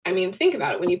I mean, think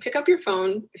about it. When you pick up your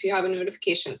phone, if you have a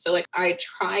notification, so like I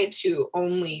try to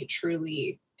only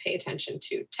truly pay attention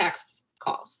to texts,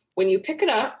 calls. When you pick it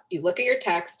up, you look at your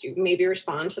text, you maybe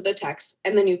respond to the text,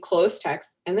 and then you close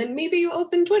text, and then maybe you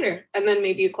open Twitter, and then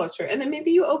maybe you close Twitter, and then maybe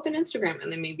you open Instagram,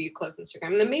 and then maybe you close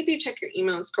Instagram, and then maybe you check your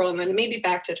email and scroll, and then maybe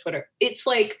back to Twitter. It's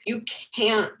like you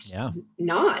can't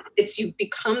not. It's you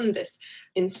become this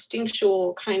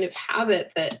instinctual kind of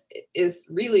habit that is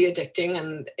really addicting,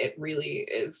 and it really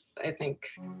is, I think,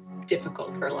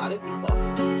 difficult for a lot of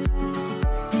people.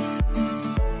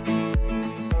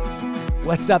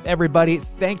 What's up, everybody?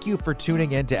 Thank you for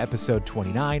tuning in to episode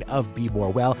 29 of Be More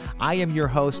Well. I am your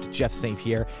host, Jeff St.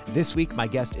 Pierre. This week, my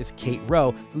guest is Kate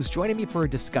Rowe, who's joining me for a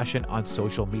discussion on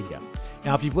social media.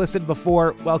 Now, if you've listened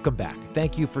before, welcome back.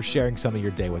 Thank you for sharing some of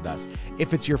your day with us.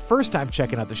 If it's your first time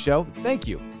checking out the show, thank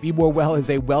you. Be More Well is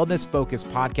a wellness-focused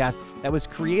podcast that was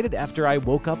created after I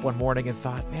woke up one morning and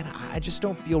thought, man, I just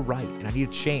don't feel right and I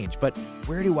need to change. But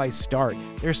where do I start?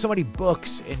 There's so many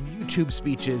books and YouTube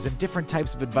speeches and different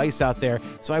types of advice out there.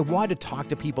 So I wanted to talk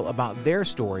to people about their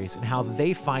stories and how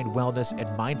they find wellness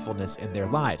and mindfulness in their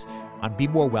lives. On Be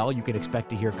More Well, you can expect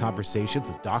to hear conversations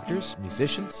with doctors,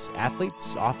 musicians,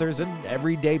 athletes, authors, and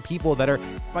everyday people that are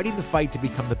fighting the fight to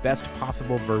become the best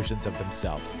possible versions of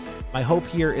themselves. My hope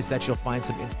here is that you'll find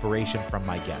some inspiration from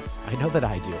my guests. I know that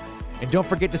I do. And don't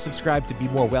forget to subscribe to Be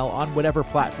More Well on whatever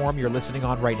platform you're listening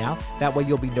on right now. That way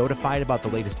you'll be notified about the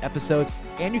latest episodes,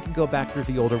 and you can go back through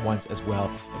the older ones as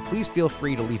well. And please feel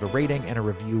free to leave a rating and a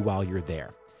review while you're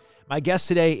there. My guest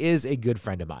today is a good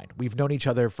friend of mine. We've known each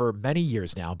other for many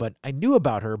years now, but I knew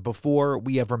about her before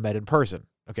we ever met in person.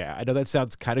 Okay, I know that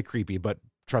sounds kind of creepy, but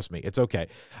trust me, it's okay.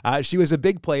 She was a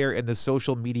big player in the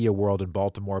social media world in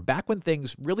Baltimore back when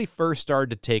things really first started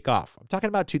to take off. I'm talking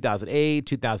about 2008,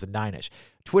 2009-ish.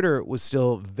 Twitter was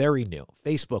still very new.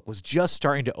 Facebook was just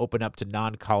starting to open up to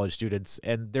non-college students,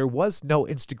 and there was no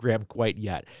Instagram quite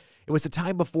yet. It was the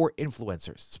time before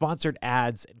influencers, sponsored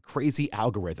ads, and crazy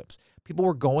algorithms. People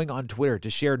were going on Twitter to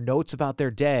share notes about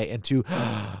their day and to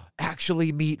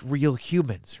actually meet real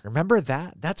humans. Remember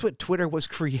that? That's what Twitter was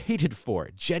created for.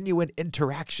 Genuine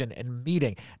interaction and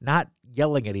meeting, not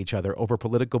yelling at each other over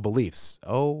political beliefs.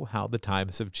 Oh, how the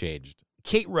times have changed.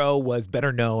 Kate Rowe was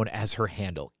better known as her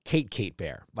handle, Kate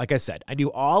Bear. Like I said, I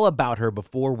knew all about her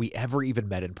before we ever even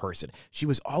met in person. She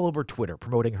was all over Twitter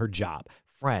promoting her job,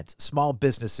 friends, small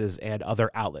businesses, and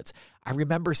other outlets. I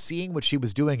remember seeing what she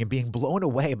was doing and being blown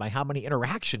away by how many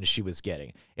interactions she was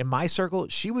getting. In my circle,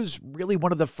 she was really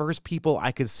one of the first people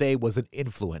I could say was an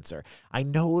influencer. I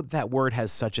know that word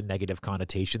has such a negative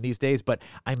connotation these days, but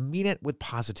I mean it with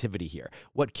positivity here.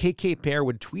 What Kate Bear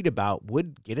would tweet about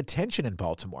would get attention in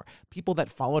Baltimore. People that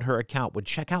followed her account would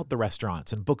check out the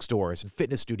restaurants and bookstores and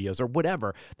fitness studios or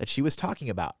whatever that she was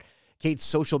talking about. Kate's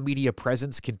social media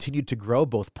presence continued to grow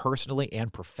both personally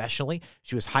and professionally.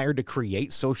 She was hired to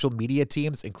create social media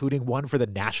teams, including one for the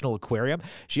National Aquarium.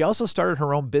 She also started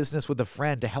her own business with a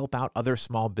friend to help out other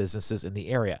small businesses in the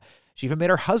area. She even met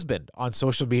her husband on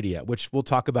social media, which we'll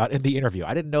talk about in the interview.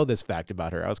 I didn't know this fact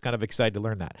about her. I was kind of excited to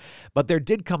learn that. But there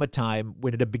did come a time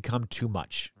when it had become too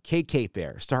much. Kate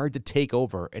Bear started to take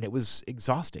over, and it was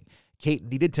exhausting. Kate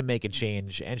needed to make a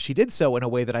change, and she did so in a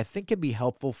way that I think can be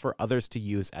helpful for others to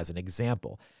use as an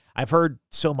example. I've heard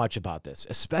so much about this,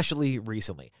 especially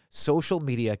recently. Social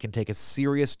media can take a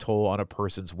serious toll on a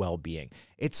person's well-being.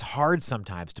 It's hard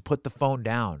sometimes to put the phone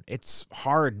down. It's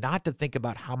hard not to think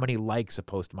about how many likes a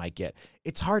post might get.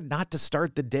 It's hard not to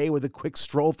start the day with a quick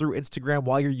stroll through Instagram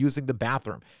while you're using the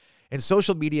bathroom. And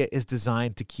social media is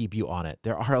designed to keep you on it.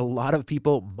 There are a lot of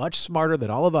people much smarter than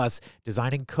all of us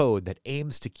designing code that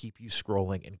aims to keep you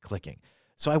scrolling and clicking.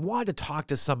 So I wanted to talk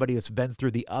to somebody that's been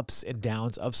through the ups and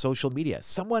downs of social media,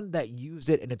 someone that used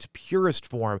it in its purest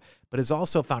form, but has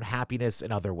also found happiness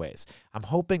in other ways. I'm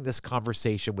hoping this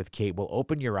conversation with Kate will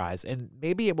open your eyes, and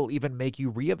maybe it will even make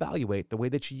you reevaluate the way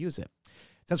that you use it.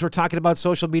 Since we're talking about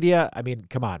social media, I mean,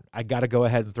 come on, I got to go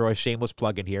ahead and throw a shameless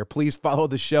plug in here. Please follow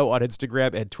the show on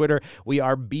Instagram and Twitter. We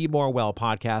are Be More Well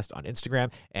Podcast on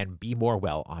Instagram and Be More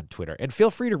Well on Twitter. And feel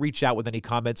free to reach out with any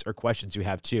comments or questions you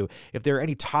have too. If there are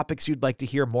any topics you'd like to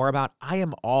hear more about, I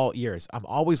am all ears. I'm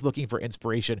always looking for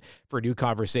inspiration for new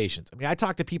conversations. I mean, I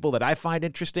talk to people that I find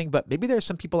interesting, but maybe there's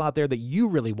some people out there that you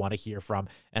really want to hear from,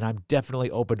 and I'm definitely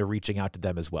open to reaching out to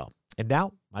them as well. And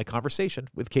now, my conversation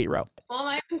with Kate Rowe. Well,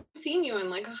 I haven't seen you in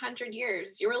like 100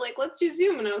 years. You were like, let's do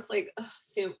Zoom. And I was like,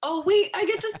 Zoom. Oh, wait, I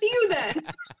get to see you then.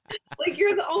 Like,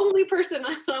 you're the only person.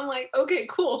 And I'm like, okay,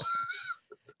 cool.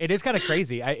 It is kind of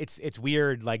crazy. It's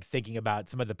weird, like, thinking about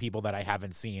some of the people that I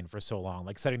haven't seen for so long.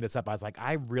 Like, setting this up, I was like,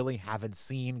 I really haven't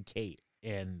seen Kate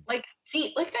in Like,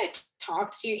 see, like I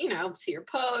talk to you, see your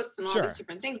posts and all these sure.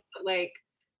 different things, but like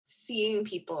seeing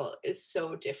people is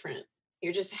so different.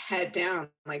 You're just head down,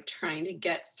 like trying to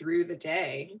get through the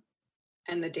day,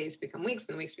 and the days become weeks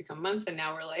and the weeks become months. And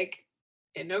now we're like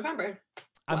in November.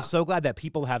 I'm Well, so glad that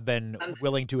people have been um,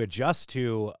 willing to adjust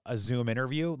to a Zoom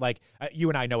interview. Like you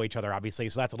and I know each other, obviously,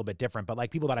 so that's a little bit different. But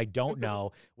like people that I don't mhm.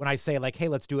 know, when I say like, "Hey,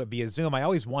 let's do it via Zoom," I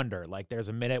always wonder. Like, there's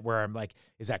a minute where I'm like,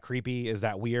 "Is that creepy? Is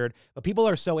that weird?" But people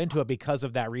are so into it because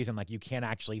of that reason. Like, you can't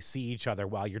actually see each other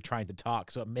while you're trying to talk,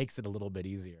 so it makes it a little bit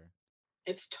easier.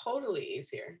 It's totally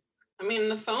easier. I mean,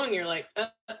 the phone, you're like, uh,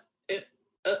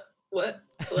 uh, what?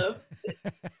 Hello?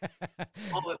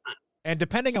 All the time. And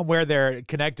depending on where they're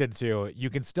connected to,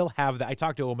 you can still have that. I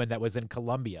talked to a woman that was in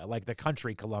Columbia, like the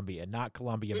country Columbia, not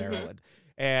Columbia, Hmm. Maryland.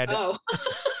 And Oh,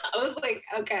 I was like,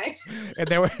 okay. and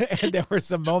there were and there were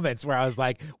some moments where I was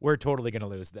like, we're totally gonna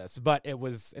lose this. But it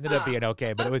was ended up Ah, being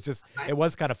okay. But it was just fine. it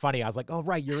was kind of funny. I was like, oh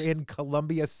right, you're in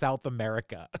Columbia, South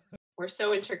America. We're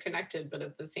so interconnected, but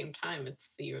at the same time,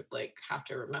 it's you like have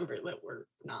to remember that we're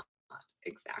not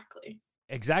exactly.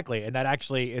 Exactly. And that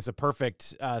actually is a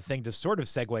perfect thing to sort of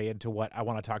segue into what I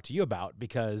want to talk to you about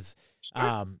because Sure.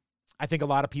 um, I think a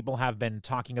lot of people have been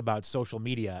talking about social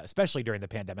media, especially during the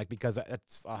pandemic, because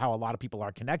that's how a lot of people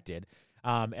are connected.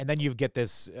 And then you get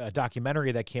this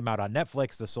documentary that came out on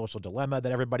Netflix, The Social Dilemma,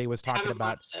 that everybody was I talking haven't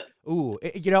about. watched it. Ooh,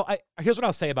 here's what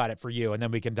I'll say about it for you, and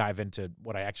then we can dive into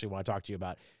what I actually want to talk to you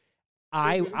about.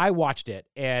 Hmm. I watched it,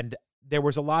 and there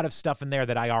was a lot of stuff in there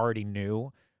that I already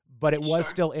knew, but it was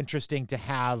Sure. still interesting to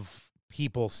have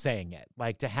people saying it,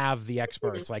 like to have the Hmm.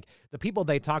 experts. Like the people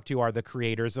they talk to are the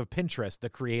creators of Pinterest, the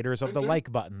creators of the Hmm.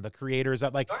 like button, the creators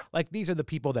of Sure. like these are the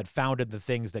people that founded the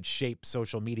things that shape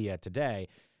social media today.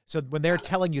 So when they're Got it.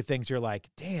 telling you things, you're like,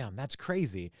 damn, that's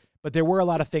crazy. But there were a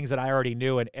lot of things that I already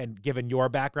knew. And given your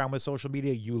background with social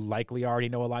media, you likely already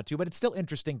know a lot too. But it's still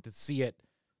interesting to see it.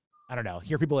 I don't know,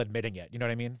 hear people admitting it. You know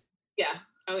what I mean? Yeah.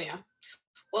 Oh, yeah.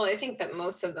 Well, I think that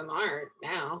most of them are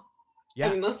now. I Yeah.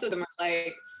 mean, most of them are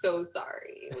like, so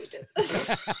sorry we did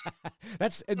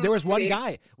this. There was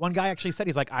Maybe. one guy actually said,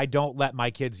 he's like, I don't let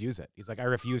my kids use it. He's like, I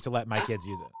refuse to let my Yeah. kids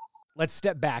use it. Let's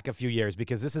step back a few years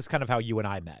because this is kind of how you and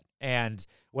I met. And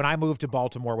when I moved to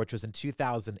Baltimore, which was in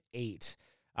 2008,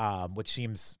 which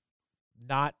seems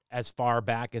not as far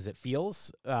back as it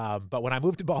feels. But when I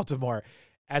moved to Baltimore,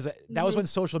 that was Mhm. when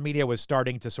social media was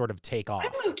starting to sort of take I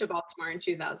off. moved to Baltimore in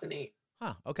 2008.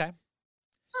 Huh. Okay.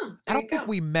 Oh, I there don't you think go.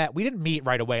 we met. We didn't meet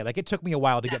right away. Like it took me a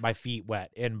while to Yeah. get my feet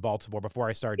wet in Baltimore before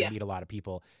I started to Yeah. meet a lot of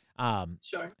people. Um,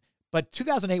 Sure. but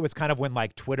 2008 was kind of when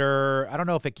like Twitter, I don't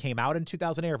know if it came out in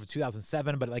 2008 or if it's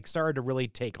 2007, but it like started to really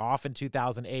take off in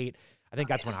 2008. I think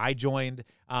Oh, that's when yeah. I joined.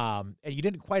 And you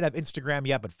didn't quite have Instagram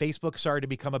yet, but Facebook started to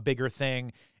become a bigger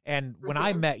thing. And when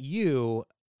I Hmm. met you,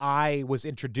 I was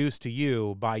introduced to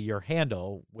you by your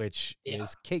handle, which Yeah.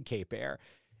 is KK Bear.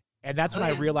 And that's Oh, when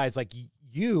I yeah. realized like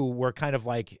you were kind of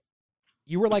like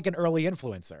you were like an early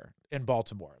influencer in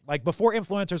Baltimore. Like before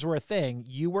influencers were a thing,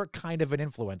 you were kind of an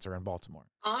influencer in Baltimore.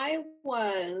 I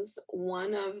was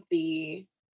one of the,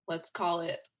 let's call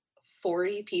it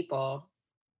 40 people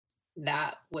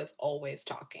that was always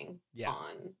talking Yeah.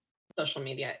 on social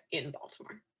media in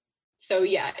Baltimore. So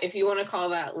yeah, if you want to call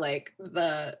that like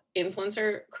the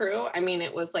influencer crew, I mean,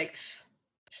 it was like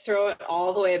throw it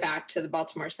all the way back to the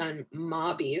Baltimore Sun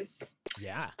mobbies.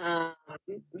 Yeah. um,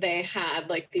 they had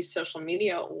like these social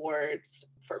media awards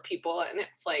for people, and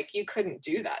it's like you couldn't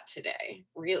do that today,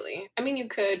 really. I mean, you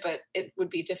could, but it would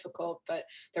be difficult. But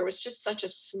there was just such a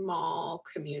small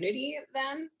community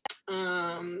then,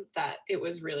 that it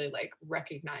was really like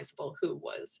recognizable who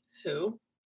was who,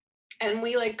 and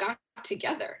we like got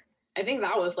together. I think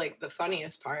that was like the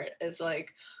funniest part is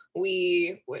like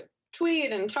we would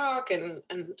tweet and talk and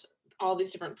all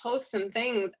these different posts and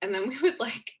things, and then we would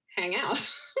like hang out.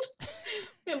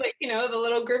 And like, the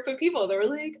little group of people that were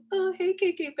like, oh, hey,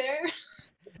 KK Bear.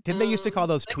 Didn't they used to call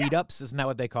those But tweet ups? Isn't that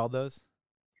what they called those?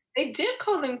 yeah, they did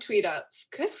call them tweet ups.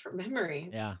 Good for memory.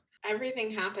 Yeah. Everything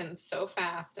happens so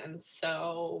fast and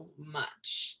so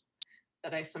much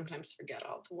that I sometimes forget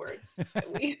all the words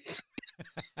that we use.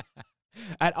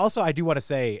 And also, I do want to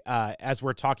say, as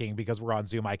we're talking, because we're on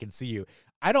Zoom, I can see you.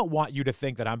 I don't want you to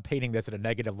think that I'm painting this in a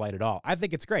negative light at all. I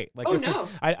think it's great. Like Oh, this is, no.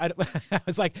 I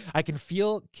was like, I can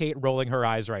feel Kate rolling her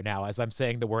eyes right now as I'm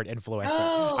saying the word influencer.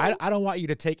 No, I don't want you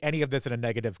to take any of this in a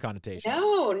negative connotation.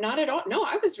 no, not at all. No,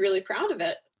 I was really proud of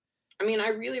it. I mean, I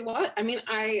really was. I mean,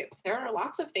 there are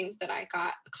lots of things that I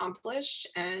got accomplished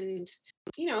and,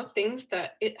 things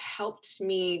that it helped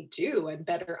me do and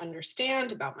better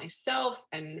understand about myself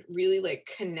and really like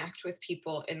connect with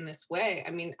people in this way.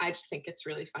 I mean, I just think it's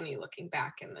really funny looking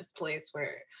back in this place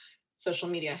where social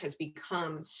media has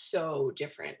become so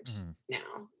different Mhm.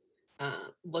 now.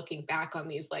 Looking back on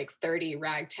these like 30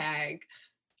 ragtag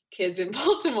kids in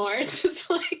Baltimore, just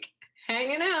like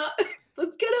hanging out.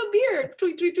 Let's get a beer.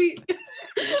 Tweet, tweet, tweet.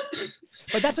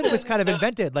 But that's when it was kind of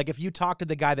invented. Like if you talk to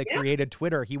the guy that Yeah. created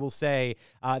Twitter, he will say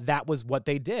that was what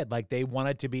they did. Like they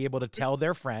wanted to be able to tell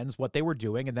their friends what they were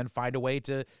doing and then find a way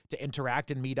to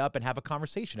interact and meet up and have a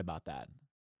conversation about that.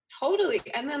 Totally.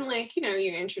 And then, like, you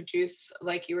introduce,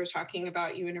 like you were talking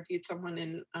about, you interviewed someone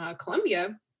in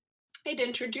Colombia. It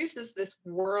introduces this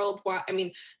worldwide, I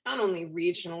mean, not only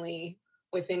regionally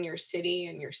within your city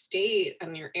and your state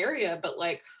and your area, but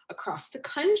like across the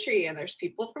country. And there's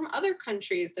people from other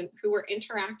countries who were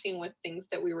interacting with things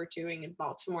that we were doing in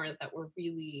Baltimore that were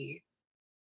really,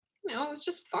 it was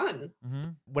just fun.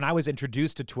 When I was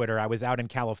introduced to Twitter, I was out in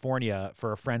California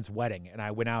for a friend's wedding, and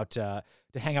I went out to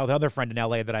hang out with another friend in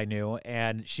LA that I knew,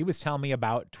 and she was telling me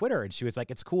about Twitter, and she was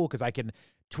like, "It's cool because I can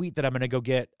tweet that I'm going to go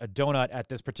get a donut at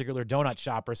this particular donut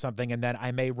shop or something, and then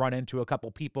I may run into a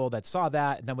couple people that saw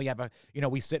that, and then we have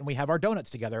we sit and we have our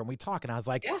donuts together and we talk." And I was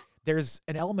like, Yeah. "There's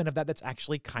an element of that that's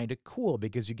actually kind of cool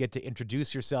because you get to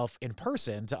introduce yourself in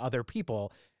person to other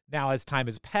people." Now, as time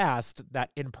has passed,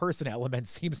 that in-person element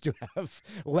seems to have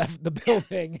left the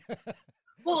building.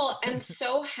 Well, and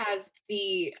so has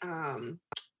the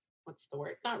what's the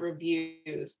word? Not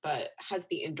reviews, but has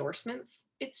the endorsements.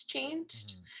 It's changed.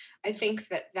 Mhm. I think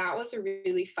that was a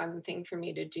really fun thing for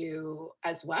me to do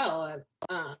as well.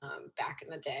 Back in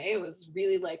the day, it was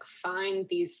really like find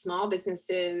these small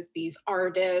businesses, these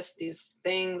artists, these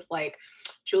things like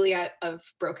Juliet of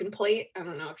Broken Plate. I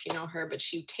don't know if you know her, but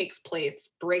she takes plates,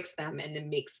 breaks them, and then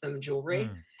makes them jewelry.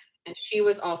 Mm. And she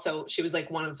was like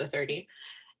one of the 30.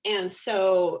 And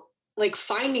so, like,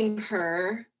 finding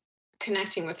her,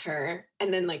 connecting with her,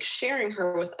 and then like sharing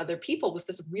her with other people was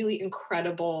this really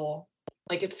incredible,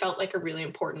 like, it felt like a really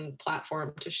important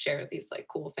platform to share these like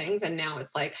cool things. And now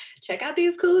it's like, check out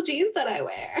these cool jeans that I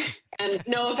wear. And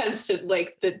no offense to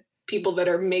like the people that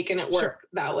are making it Sure. work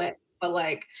that way, but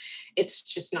like, it's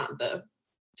just not the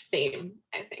same.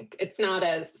 I think it's not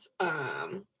as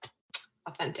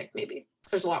authentic, maybe.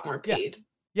 There's a lot more Yeah. paid.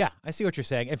 Yeah, I see what you're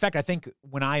saying. In fact, I think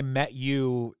when I met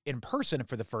you in person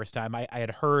for the first time, I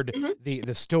had heard Mhm.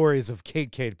 the stories of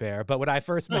Kate Bear, but when I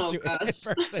first met Oh you in gosh.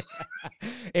 person,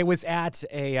 it was at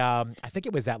I think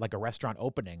it was at like a restaurant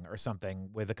opening or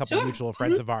something with a couple Sure. mutual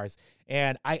friends Mhm. of ours.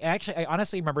 And I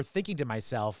honestly remember thinking to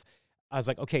myself, I was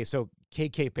like, okay, so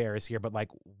Kate Bear is here, but like,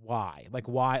 why? Like,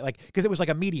 why? Like, because it was like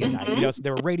a media night, Mhm. so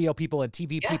there were radio people and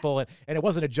TV Yeah. people, and it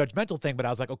wasn't a judgmental thing, but I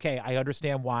was like, okay, I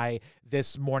understand why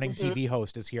this morning Mhm. TV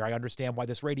host is here. I understand why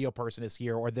this radio person is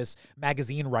here or this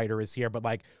magazine writer is here, but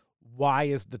like, why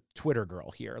is the Twitter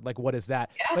girl here? Like, what is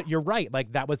that? Yeah. But you're right.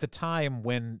 Like, that was the time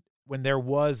when there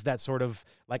was that sort of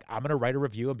like, I'm going to write a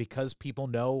review, and because people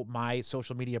know my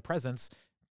social media presence,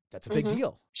 that's a big Mhm.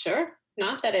 deal. Sure.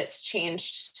 Not that it's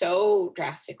changed so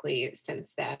drastically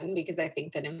since then, because I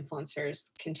think that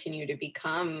influencers continue to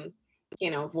become,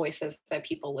 voices that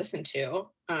people listen to.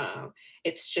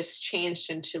 It's just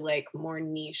changed into like more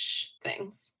niche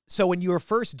things. So when you were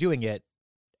first doing it,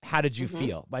 how did you Mhm.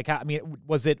 feel? Like, I mean,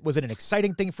 was it an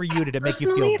exciting thing for you? Did it make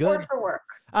you feel Personally or good? for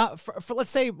work? For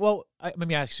let's say, well, let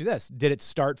me ask you this: did it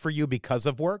start for you because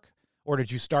of work, or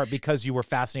did you start because you were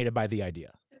fascinated by the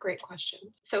idea? Great question.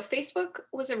 So Facebook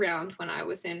was around when I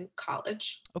was in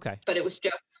college, Okay. but it was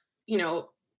just,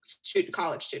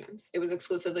 college students. It was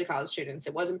exclusively college students.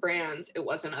 It wasn't brands, it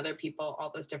wasn't other people,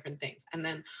 all those different things. And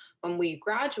then when we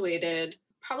graduated,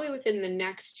 probably within the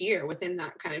next year, within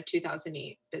that kind of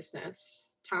 2008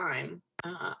 business time,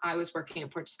 I was working at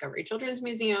Port Discovery Children's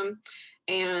Museum,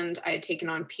 and I had taken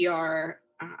on PR,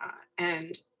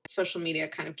 and social media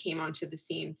kind of came onto the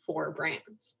scene for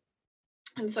brands.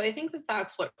 And so I think that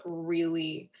that's what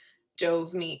really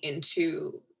dove me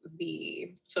into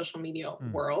the social media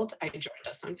Hmm. world. I joined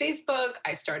us on Facebook.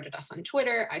 I started us on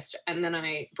Twitter. And then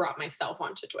I brought myself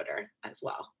onto Twitter as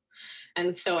well.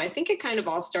 And so I think it kind of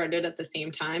all started at the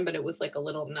same time, but it was like a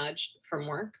little nudge from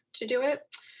work to do it.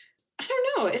 I don't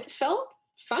know. It felt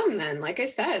fun then. Like I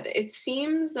said, it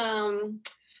seems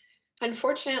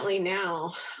unfortunately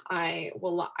now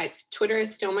Twitter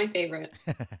is still my favorite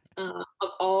of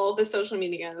all the social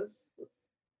medias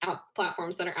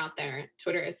platforms that are out there.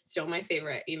 Twitter is still my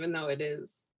favorite, even though it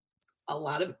is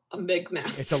a big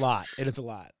mess. It's a lot. It is a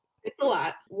lot. It's a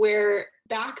lot. Where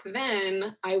back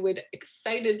then I would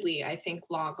excitedly, I think,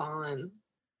 log on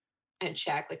and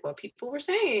check like what people were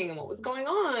saying and what was going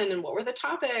on and what were the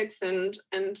topics and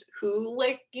who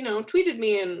like, tweeted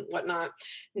me and whatnot.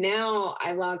 Now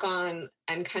I log on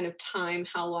and kind of time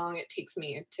how long it takes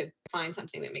me to find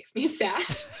something that makes me sad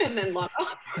and then log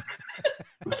off.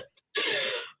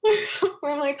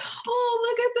 Where I'm like, oh,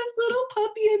 look at this little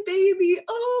puppy and baby.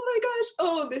 Oh my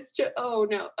gosh. Oh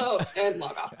no. Oh, and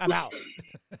log off. I'm out.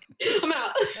 I'm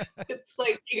out. It's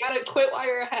like you gotta quit while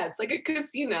you're ahead. It's like a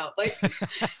casino. Like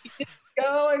you just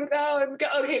go and go and go.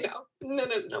 Okay,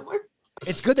 no more.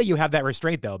 It's good that you have that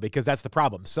restraint though, because that's the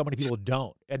problem. So many people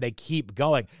don't, and they keep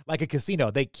going like a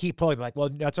casino. They keep pulling. Like, well,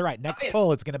 that's all right. Next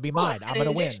pull, it's going to be mine. I'm going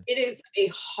to win. It is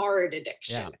a hard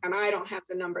addiction, and I don't have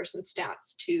the numbers and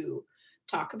stats to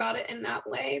talk about it in that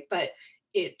way. But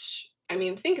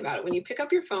think about it. When you pick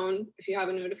up your phone, if you have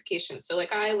a notification. So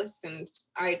like I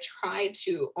try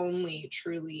to only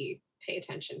truly pay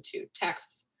attention to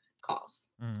texts, calls.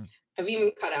 Mm. I've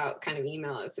even cut out kind of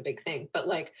email as a big thing, but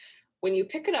like when you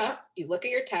pick it up, you look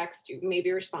at your text, you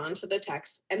maybe respond to the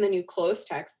text, and then you close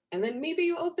text, and then maybe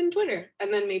you open Twitter,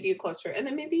 and then maybe you close Twitter, and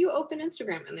then maybe you open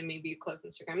Instagram, and then maybe you close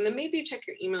Instagram, and then maybe you check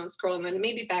your email and scroll, and then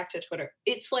maybe back to Twitter.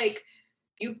 It's like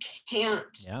you can't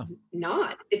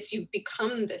not. You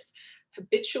become this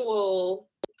habitual,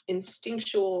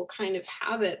 instinctual kind of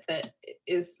habit that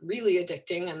is really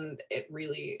addicting, and it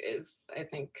really is, I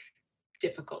think,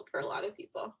 difficult for a lot of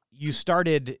people. You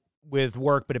started with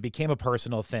work, but it became a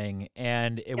personal thing,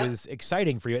 and it was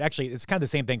exciting for you. Actually, it's kind of the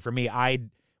same thing for me.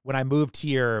 When I moved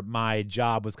here, my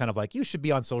job was kind of like, you should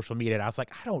be on social media. And I was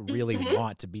like, I don't really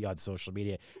want to be on social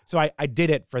media. So I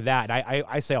did it for that.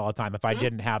 I say all the time, if I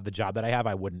didn't have the job that I have,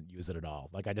 I wouldn't use it at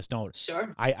all. Like, I just don't,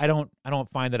 I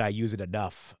don't find that I use it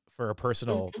enough for a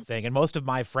personal thing. And most of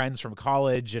my friends from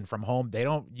college and from home, they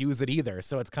don't use it either.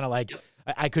 So it's kind of like,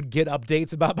 I could get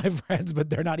updates about my friends, but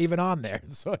they're not even on there.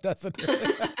 So it doesn't.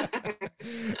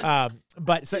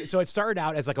 But so it started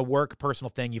out as like a work personal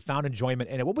thing. You found enjoyment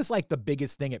in it. What was like the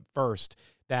biggest thing at first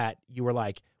that you were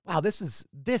like, wow, this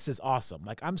is awesome.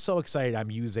 Like, I'm so excited I'm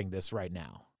using this right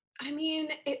now. I mean,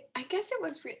 I guess it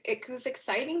was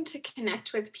exciting to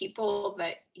connect with people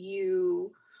that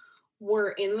you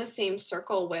were in the same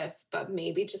circle with, but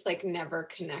maybe just like never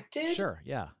connected. Sure.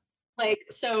 Yeah. Like,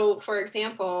 so for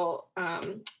example,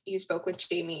 you spoke with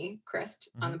Jamie Christ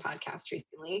on the podcast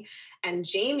recently, and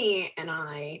Jamie and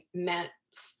I met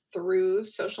through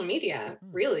social media,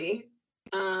 really.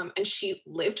 And she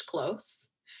lived close.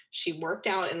 She worked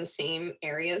out in the same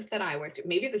areas that I worked,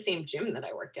 maybe the same gym that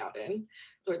I worked out in.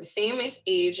 We're the same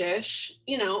age-ish,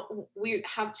 we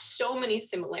have so many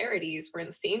similarities. We're in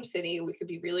the same city. We could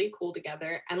be really cool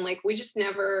together. And like, we just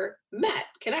never met,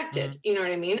 connected, you know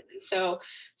what I mean? So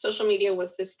social media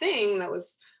was this thing that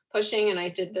was pushing, and I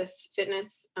did this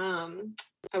fitness.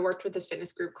 I worked with this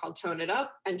fitness group called Tone It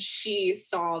Up, and she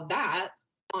saw that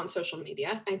on social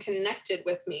media and connected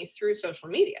with me through social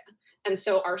media. And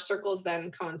so our circles then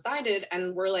coincided,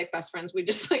 and we're like best friends. We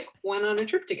just like went on a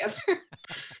trip together.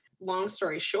 Long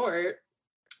story short,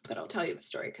 but I'll tell you the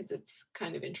story because it's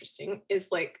kind of interesting, is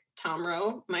like Tom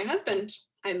Rowe, my husband.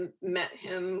 I met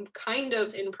him kind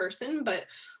of in person, but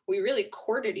we really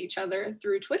courted each other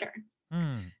through Twitter.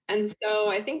 And so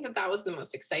I think that was the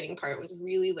most exciting part, was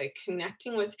really like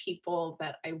connecting with people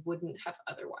that I wouldn't have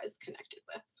otherwise connected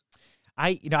with.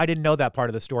 I didn't know that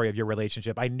part of the story of your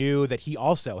relationship. I knew that he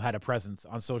also had a presence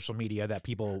on social media that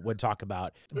people would talk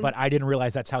about, but I didn't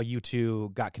realize that's how you two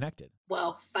got connected.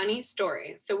 Well, funny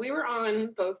story. So we were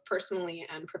on both personally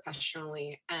and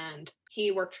professionally, and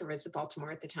he worked for Visit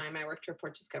Baltimore at the time. I worked for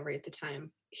Port Discovery at the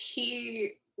time.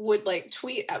 He would like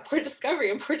tweet at Port Discovery,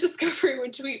 and Port Discovery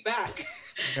would tweet back.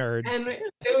 Nerds. And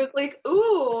it was like,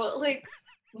 ooh, like,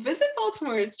 Visit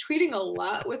Baltimore is tweeting a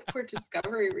lot with Port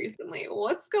Discovery recently.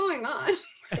 What's going on?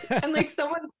 And like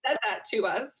someone said that to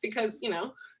us because,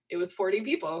 it was 40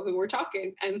 people who were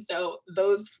talking. And so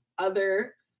those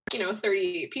other,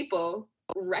 38 people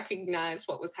recognized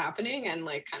what was happening and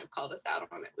like kind of called us out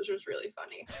on it, which was really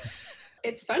funny.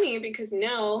 It's funny because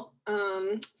Nell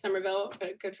Somerville,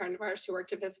 a good friend of ours who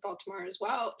worked at Visit Baltimore as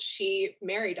well, she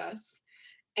married us.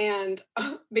 And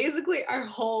basically our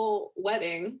whole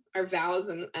wedding, our vows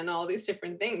and all these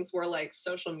different things were like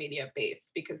social media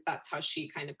based, because that's how she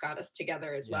kind of got us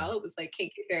together as well. It was like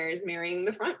Kate Fair is marrying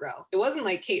the front row. It wasn't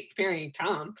like Kate's marrying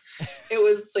Tom. It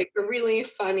was like a really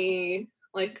funny,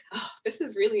 like, oh, this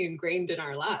is really ingrained in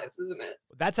our lives, isn't it?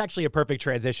 That's actually a perfect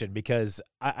transition, because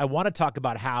I want to talk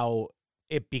about how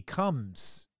it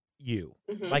becomes you.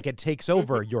 Mhm. Like it takes Mhm.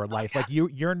 over your Oh, life. yeah. Like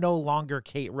you're no longer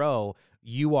Kate Rowe.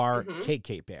 You are Mhm.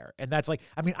 Kate Bear. And that's like,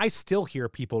 I mean, I still hear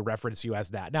people reference you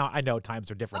as that. Now I know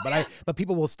times are different, Oh, yeah. but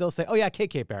people will still say, oh yeah,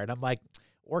 Kate Bear. And I'm like,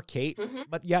 or Kate. Mhm.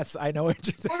 But yes, I know it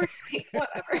just Or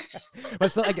whatever.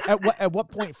 but so like at what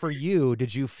point for you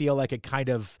did you feel like it kind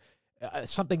of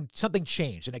something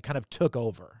changed and it kind of took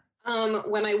over?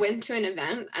 When I went to an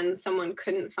event and someone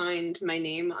couldn't find my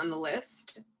name on the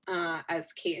list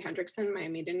as Kate Hendrickson, my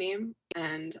maiden name,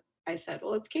 and I said,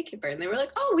 "Well, it's Kate Bear," and they were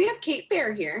like, "Oh, we have Kate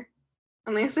Bear here,"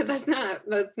 and I said, "That's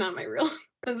not my real,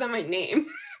 that's not my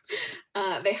name."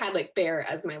 They had like Bear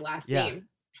as my last Yeah. name,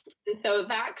 and so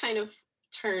that kind of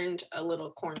turned a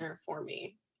little corner for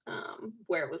me,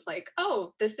 where it was like,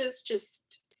 "Oh, this is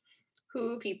just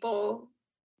who people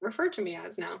refer to me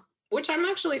as now," which I'm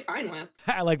actually fine with.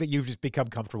 I like that you've just become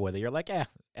comfortable with it. You're like,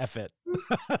 F it.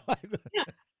 Yeah,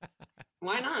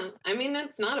 why not? I mean,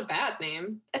 it's not a bad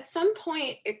name. At some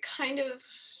point, it kind of,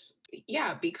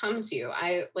 yeah, becomes you.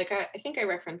 I think I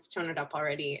referenced Tone It Up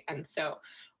already. And so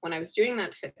when I was doing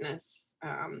that fitness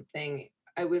thing,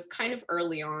 I was kind of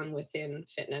early on within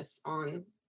fitness on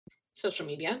social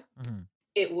media. Mhm.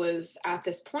 It was at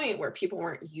this point where people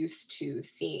weren't used to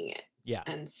seeing it. Yeah.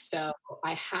 And so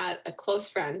I had a close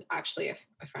friend, actually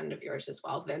a friend of yours as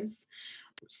well, Vince,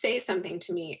 say something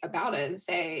to me about it and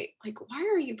say, like, why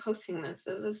are you posting this?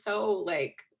 This is so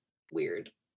like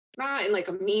weird. Not in like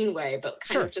a mean way, but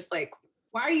kind of Sure. just like,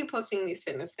 why are you posting these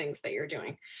fitness things that you're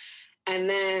doing? And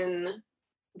then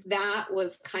that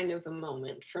was kind of a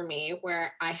moment for me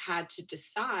where I had to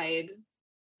decide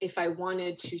if I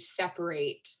wanted to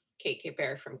separate Kate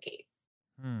Bear from Kate.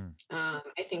 Hmm.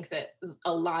 I think that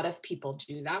a lot of people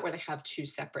do that where they have two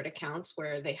separate accounts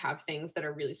where they have things that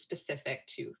are really specific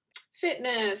to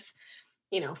fitness,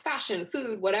 fashion,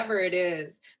 food, whatever it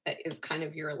is that is kind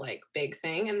of your like big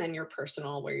thing. And then your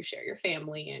personal where you share your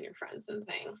family and your friends and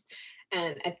things.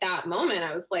 And at that moment,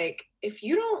 I was like, if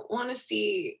you don't want to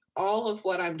see all of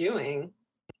what I'm doing,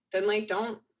 then like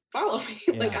don't follow me.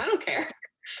 Like, Yeah. I don't care.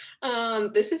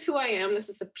 This is who I am. This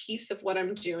is a piece of what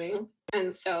I'm doing.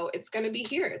 And so it's going to be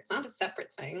here. It's not a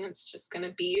separate thing. It's just going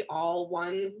to be all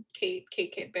one Kate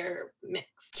Bear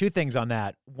mix. Two things on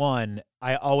that. One,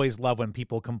 I always love when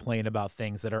people complain about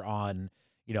things that are on,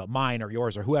 mine or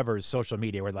yours or whoever's social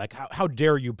media where like, how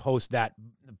dare you post that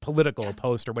political Yeah.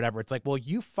 post or whatever. It's like, well,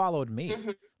 you followed me.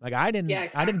 Mhm. Like Yeah, I didn't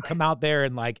exactly. come out there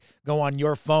and like go on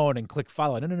your phone and click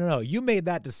follow. No, no, no, no. You made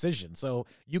that decision. So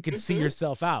you can see Mhm.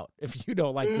 yourself out if you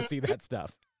don't like to see Mhm. that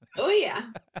stuff. Oh,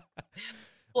 yeah. My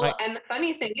Well, and the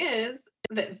funny thing is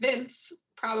that Vince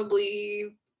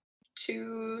probably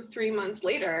 2, 3 months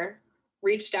later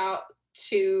reached out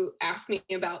to ask me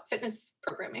about fitness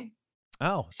programming.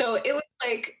 oh, So it was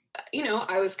like,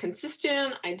 I was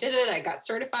consistent. I did it. I got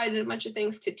certified in a bunch of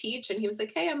things to teach. And he was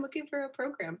like, hey, I'm looking for a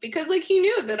program because like he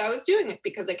knew that I was doing it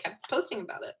because I kept posting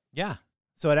about it. yeah.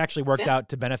 So it actually worked Yeah, out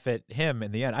to benefit him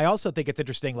in the end. I also think it's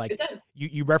interesting, like it did.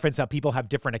 you reference how people have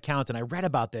different accounts, and I read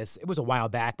about this. It was a while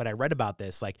back, but I read about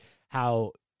this, like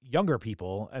how younger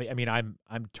people. I mean, I'm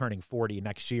turning 40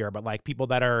 next year, but like people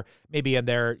that are maybe in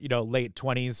their late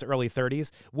 20s, early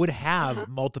 30s would Uh-huh. have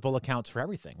multiple accounts for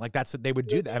everything. Like that's what they would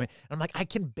do. That I mean, I'm like, I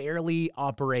can barely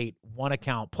operate one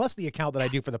account plus the account that I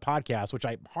do for the podcast, which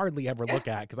I hardly ever Yeah. look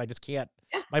at because I just can't.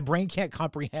 Yeah. My brain can't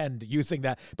comprehend using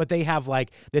that. But they have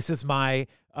like this is my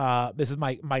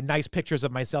nice pictures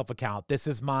of myself account. This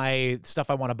is my stuff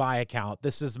I want to buy account.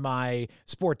 This is my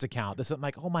sports account. This is I'm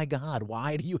like, oh my God,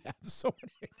 why do you have so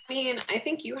many? I mean, I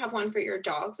think you have one for your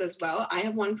dogs as well. I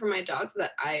have one for my dogs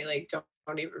that I like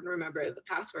don't even remember the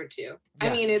password to. I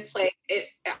Yeah. mean, it's like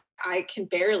I can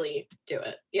barely do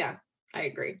it. Yeah, I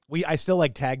agree. I still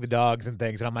like tag the dogs and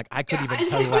things. And I'm like, I couldn't Yeah, even I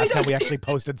tell you know. I last time we don't actually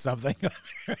posted something.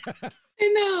 I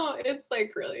know. It's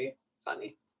like really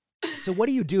funny. So what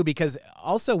do you do? Because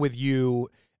also with you,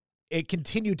 it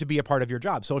continued to be a part of your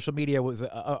job. Social media was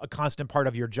a constant part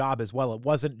of your job as well. It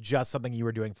wasn't just something you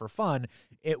were doing for fun.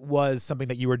 It was something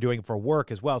that you were doing for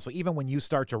work as well. So even when you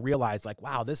start to realize like,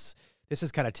 wow, this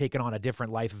has kind of taken on a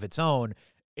different life of its own,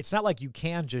 it's not like you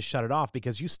can just shut it off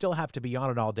because you still have to be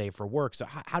on it all day for work. So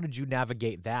how did you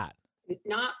navigate that?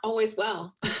 Not always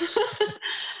well.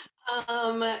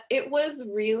 It was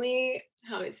really,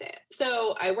 how do I say it?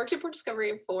 So I worked at Port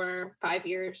Discovery for 5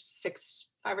 years,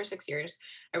 5 or 6 years.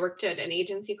 I worked at an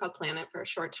agency called Planet for a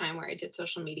short time where I did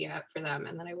social media for them.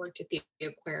 And then I worked at the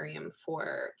aquarium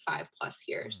for 5+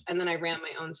 years. And then I ran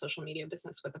my own social media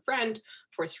business with a friend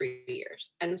for 3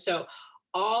 years. And so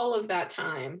all of that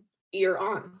time, you're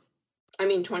on. I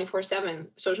mean, 24/7.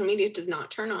 Social media does not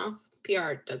turn off.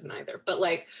 PR doesn't either. But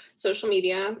like social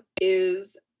media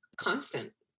is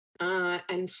constant.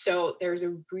 And so there's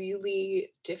a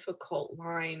really difficult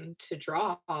line to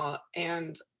draw,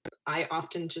 and I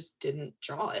often just didn't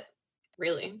draw it,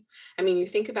 really. I mean, you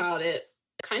think about it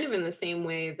kind of in the same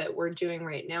way that we're doing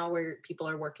right now, where people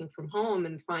are working from home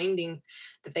and finding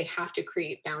that they have to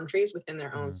create boundaries within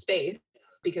their own Mhm. space,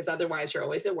 because otherwise you're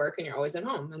always at work and you're always at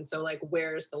home. And so, like,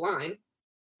 where's the line?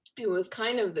 It was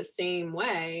kind of the same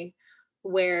way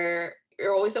where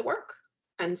you're always at work.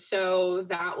 And so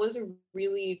that was a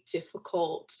really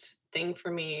difficult thing for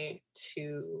me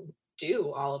to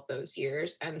do all of those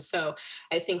years. And so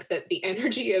I think that the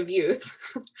energy of youth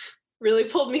really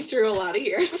pulled me through a lot of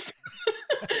years.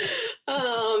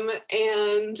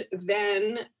 And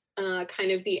then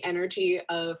kind of the energy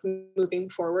of moving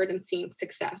forward and seeing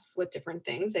success with different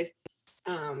things.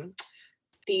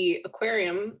 The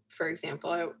aquarium, for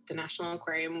example, the National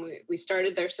Aquarium, we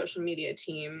started their social media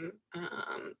team,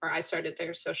 or I started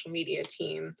their social media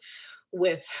team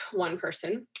with one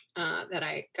person that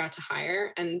I got to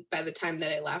hire. And by the time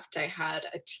that I left, I had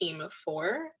a team of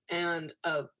 4 and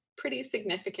a pretty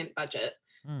significant budget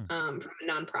Mm. from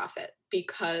a nonprofit,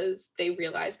 because they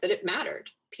realized that it mattered.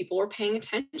 People were paying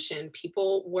attention.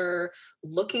 People were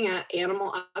looking at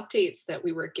animal updates that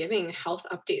we were giving, health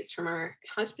updates from our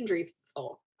husbandry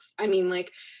folks. I mean,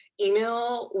 like,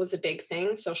 email was a big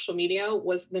thing. Social media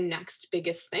was the next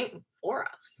biggest thing for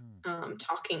us, Mm.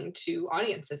 talking to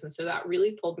audiences. And so that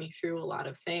really pulled me through a lot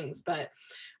of things. But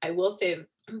I will say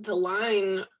the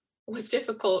line was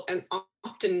difficult and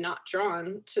often not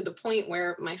drawn, to the point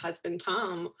where my husband,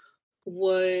 Tom,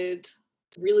 would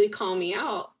really call me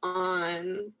out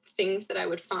on things that I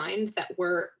would find that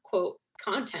were, quote,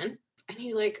 content. And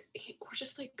we're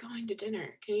just like going to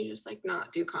dinner. Can you just like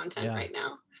not do content Yeah. right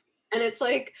now? And it's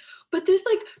like, but this,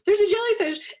 like, there's a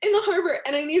jellyfish in the harbor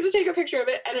and I need to take a picture of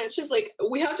it. And it's just like,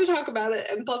 we have to talk about it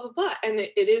and blah, blah, blah. And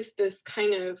it is this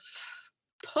kind of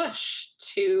push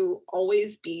to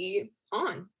always be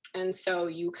on. And so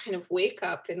you kind of wake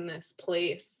up in this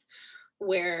place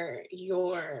where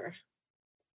you're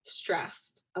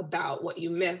stressed about what you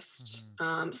missed,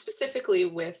 Mhm. specifically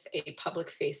with a public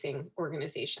facing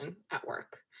organization at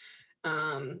work.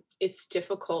 It's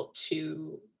difficult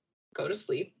to go to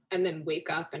sleep and then wake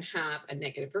up and have a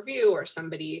negative review, or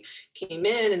somebody came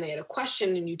in and they had a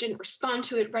question and you didn't respond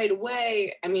to it right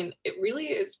away. I mean, it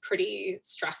really is pretty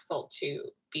stressful to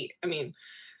be. I mean,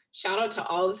 shout out to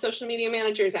all the social media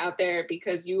managers out there,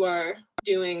 because you are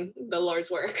doing the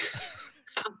Lord's work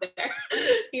out there.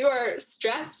 You are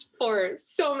stressed for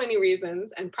so many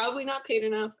reasons and probably not paid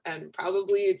enough and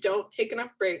probably don't take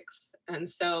enough breaks. And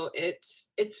so it's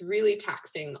really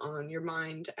taxing on your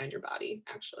mind and your body,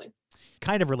 actually.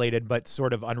 Kind of related, but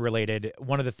sort of unrelated.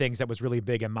 One of the things that was really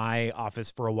big in my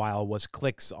office for a while was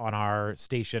clicks on our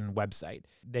station website.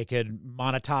 They could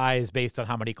monetize based on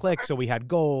how many clicks. So we had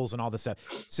goals and all this stuff.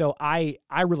 So I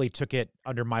really took it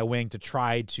under my wing to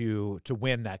try to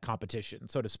win that competition,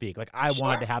 so to speak. Like, I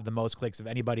wanted to Sure. have the most clicks of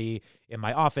anybody in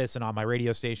my office and on my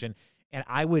radio station. And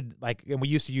I would and we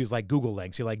used to use like Google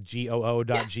links, you like Yeah.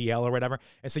 GOO.GL or whatever.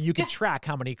 And so you could Yeah. track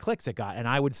how many clicks it got. And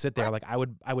I would sit there, Sure. like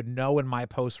I would know when my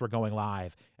posts were going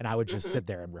live, and I would just Hmm. sit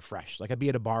there and refresh. Like, I'd be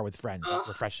at a bar with friends, like Oh,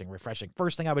 refreshing.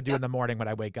 First thing I would do in yep. the morning when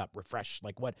I wake up, refresh.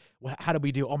 Like, how did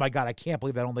we do? Oh my God, I can't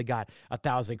believe that only got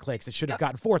 1,000 clicks. It should have Yep.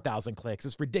 gotten 4,000 clicks.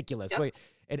 It's ridiculous. Yep. Wait,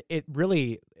 and it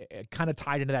really kind of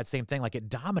tied into that same thing. Like, it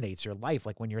dominates your life.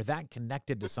 Like, when you're that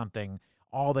connected to something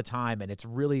all the time, and it's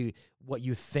really what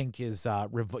you think is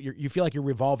you feel like you're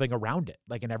revolving around it,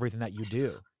 like in everything that you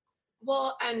do.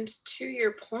 Well, and to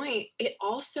your point, it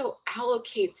also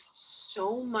allocates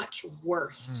so much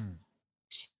worth Mm,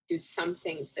 to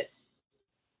something that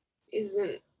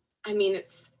isn't. I mean,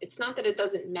 it's not that it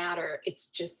doesn't matter, it's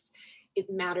just it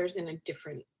matters in a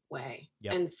different way.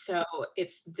 yep. And so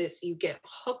it's this, you get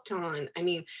hooked on. I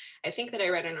mean, I think that I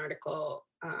read an article,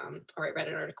 or I read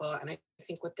an article, and I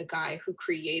think what the guy who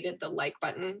created the like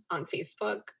button on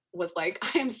Facebook was like,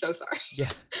 I am so sorry. Yeah.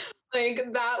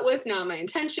 Like, that was not my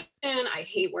intention. I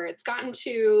hate where it's gotten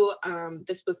to.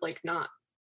 This was like not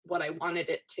what I wanted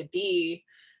it to be.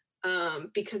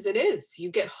 Because it is, you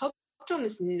get hooked on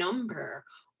this number,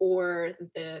 or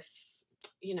this,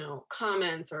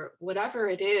 comments, or whatever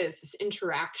it is, this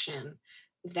interaction,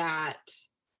 that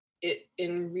it,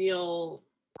 in real,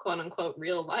 quote unquote,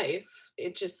 real life,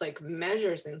 it just like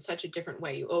measures in such a different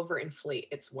way. You overinflate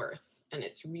its worth, and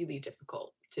it's really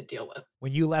difficult to deal with.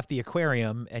 When you left the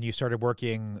aquarium and you started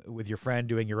working with your friend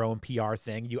doing your own PR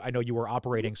thing, I know you were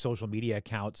operating social media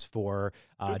accounts for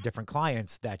different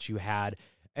clients that you had.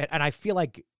 And I feel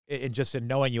like, and just in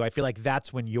knowing you, I feel like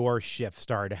that's when your shift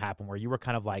started to happen, where you were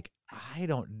kind of like, I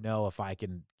don't know if I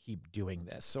can keep doing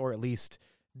this, or at least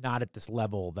not at this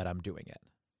level that I'm doing it?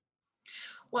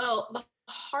 Well, the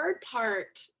hard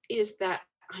part is that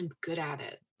I'm good at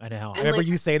it. I know. I And remember like,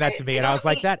 you saying that to me, and I was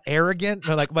like, that arrogant?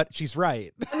 No, like, but she's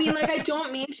right. I mean, like, I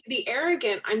don't mean to be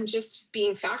arrogant. I'm just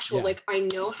being factual. Yeah. Like, I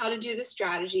know how to do the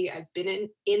strategy. I've been in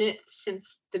it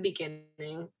since the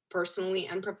beginning, personally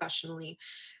and professionally.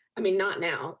 I mean, not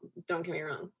now, don't get me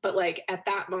wrong, but like at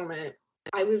that moment,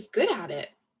 I was good at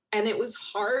it. And it was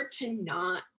hard to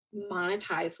not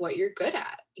monetize what you're good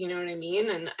at. You know what I mean?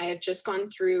 And I had just gone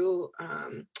through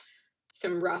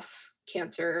some rough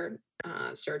cancer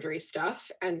surgery stuff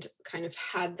and kind of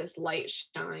had this light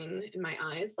shine in my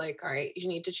eyes, like, all right, you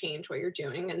need to change what you're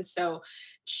doing. And so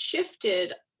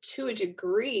shifted to a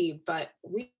degree, but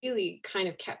really kind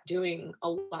of kept doing a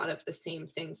lot of the same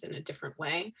things in a different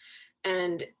way.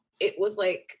 And it was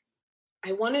like,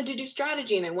 I wanted to do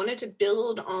strategy and I wanted to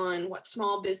build on what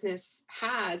small business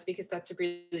has, because that's a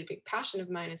really big passion of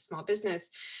mine is small business,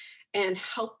 and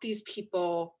help these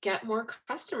people get more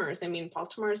customers. I mean,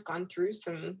 Baltimore has gone through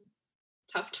some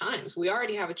tough times. We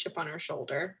already have a chip on our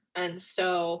shoulder. And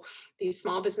so these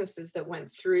small businesses that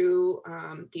went through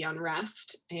the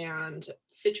unrest and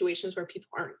situations where people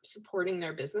aren't supporting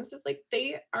their businesses, like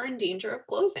they are in danger of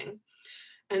closing.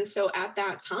 And so at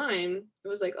that time, it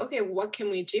was like, okay, what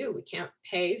can we do? We can't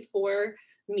pay for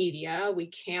media. We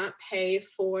can't pay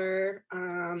for,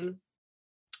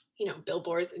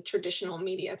 billboards and traditional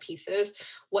media pieces.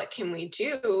 What can we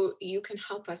do? You can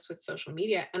help us with social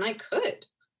media. And I could.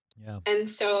 Yeah. And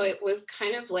so it was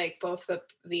kind of like both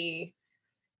the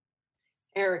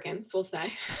arrogance, we'll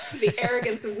say, the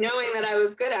arrogance of knowing that I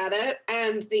was good at it,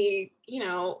 and the,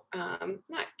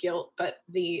 not guilt, but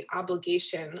the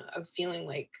obligation of feeling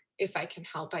like if I can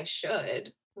help, I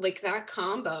should. Like that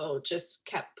combo just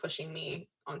kept pushing me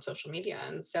on social media.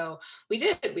 And so we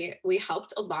did, we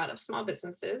helped a lot of small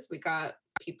businesses. We got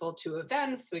people to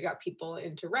events, we got people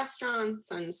into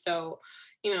restaurants. And so,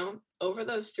 over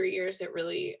those 3 years, it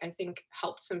really, I think,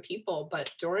 helped some people.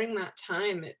 But during that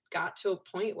time, it got to a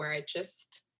point where I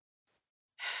just,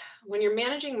 when you're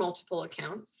managing multiple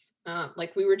accounts,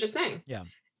 like we were just saying, yeah,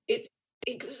 it's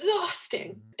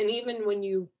exhausting. And even when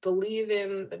you believe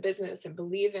in the business and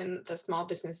believe in the small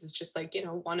business is just like,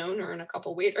 one owner and a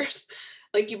couple waiters,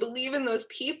 like you believe in those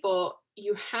people,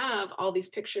 you have all these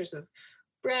pictures of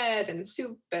bread and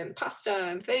soup and pasta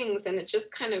and things. And it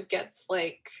just kind of gets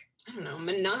like, I don't know,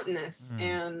 monotonous,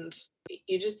 and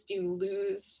you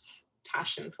lose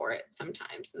passion for it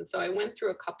sometimes. And so I went through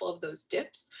a couple of those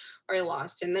dips where I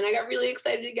lost, and then I got really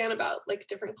excited again about like a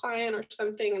different client or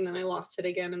something, and then I lost it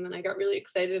again, and then I got really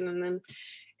excited, and then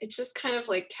it just kind of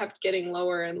like kept getting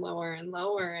lower and lower and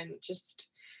lower, and just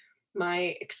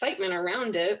my excitement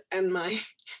around it and my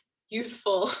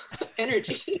youthful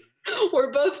energy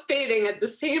were both fading at the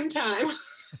same time.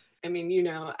 I mean,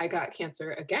 I got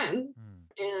cancer again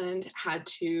and had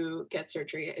to get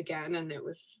surgery again. And it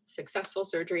was successful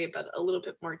surgery, but a little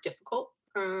bit more difficult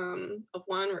of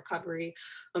one recovery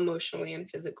emotionally and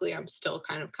physically. I'm still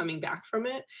kind of coming back from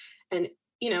it. And,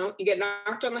 you get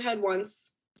knocked on the head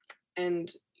once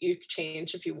and you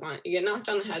change if you want. You get knocked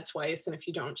on the head twice. And if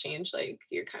you don't change, like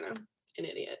you're kind of an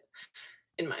idiot,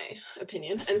 in my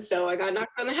opinion. And so I got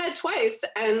knocked on the head twice,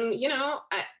 and,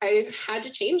 I had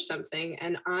to change something.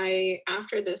 And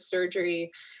after this surgery,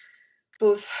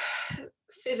 both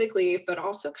physically, but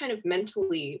also kind of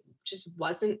mentally, just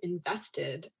wasn't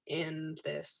invested in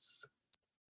this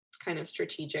kind of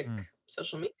strategic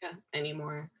social media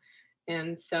anymore.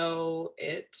 And so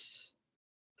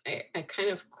I kind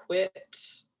of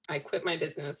I quit my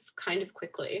business kind of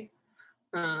quickly.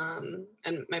 And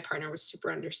my partner was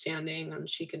super understanding, and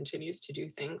she continues to do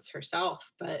things herself,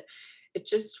 but it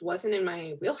just wasn't in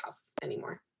my wheelhouse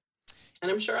anymore. And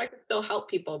I'm sure I could still help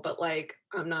people, but like,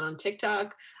 I'm not on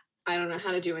TikTok. I don't know how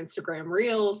to do Instagram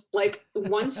Reels. Like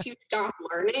once you stop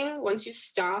learning, once you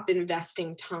stop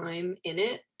investing time in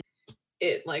it,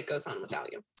 it like goes on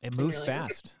without you. It moves like,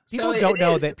 fast. So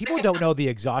People don't know the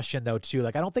exhaustion though too.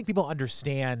 Like I don't think people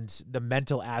understand the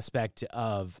mental aspect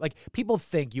of, like, people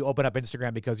think you open up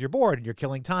Instagram because you're bored and you're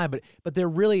killing time, but they're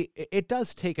really, it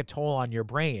does take a toll on your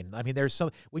brain. I mean,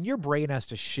 when your brain has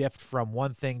to shift from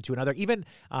one thing to another, even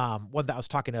one that I was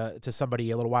talking to somebody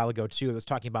a little while ago too, that was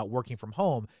talking about working from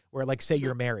home, where like, say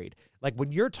you're married, like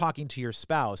when you're talking to your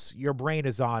spouse, your brain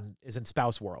is in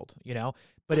spouse world,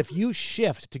 but if you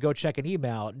shift to go check an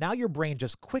email, now your brain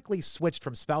just quickly switched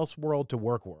from spouse world to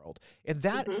work world. And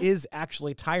that is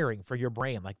actually tiring for your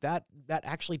brain. Like that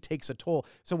actually takes a toll.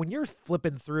 So when you're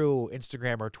flipping through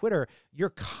Instagram or Twitter, you're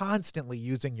constantly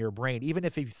using your brain. Even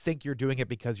if you think you're doing it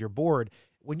because you're bored,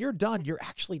 when you're done, you're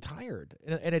actually tired.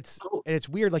 And it's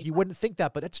weird. Like you wouldn't think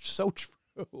that, but it's so true.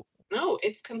 true. No,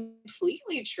 it's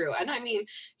completely true. And I mean,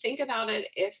 think about it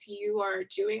if you are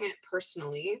doing it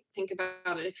personally, think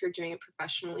about it if you're doing it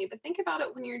professionally, but think about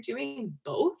it when you're doing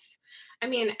both. I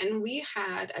mean, and we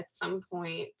had at some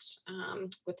point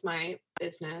with my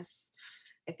business,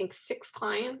 I think 6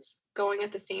 clients going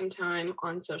at the same time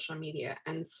on social media.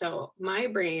 And so my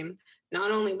brain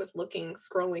not only was looking,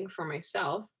 scrolling for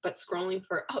myself, but scrolling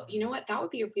for, oh, you know what? That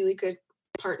would be a really good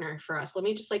partner for us. Let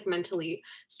me just like mentally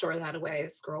store that away.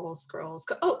 Scroll, scroll,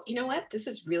 scroll. Oh, you know what? This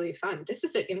is really fun. This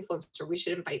is an influencer we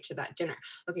should invite to that dinner.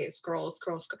 Okay, scroll,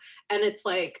 scroll, scroll. And it's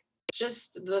like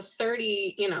just the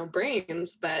 30,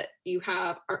 brains that you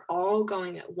have are all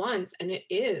going at once. And it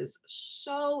is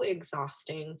so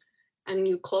exhausting. And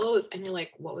you close and you're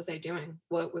like, what was I doing?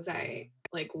 What was I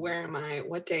like? Where am I?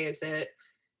 What day is it?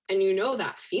 And you know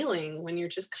that feeling when you're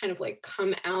just kind of like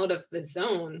come out of the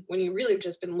zone when you really have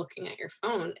just been looking at your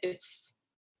phone. It's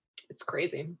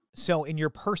crazy. So in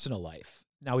your personal life,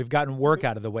 now we've gotten work Mhm.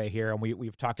 out of the way here, and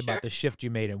we've talked Sure. about the shift you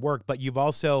made in work, but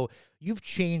you've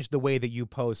changed the way that you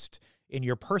post in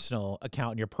your personal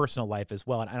account in your personal life as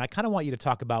well. And I kind of want you to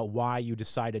talk about why you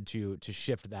decided to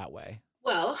shift that way.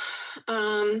 Well,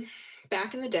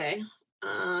 back in the day,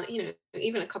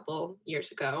 even a couple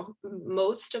years ago,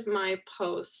 most of my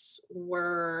posts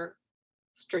were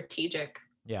strategic.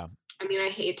 Yeah. I mean, I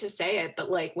hate to say it, but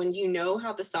like when you know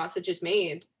how the sausage is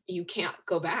made, you can't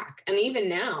go back. And even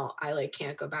now, I like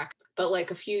can't go back. But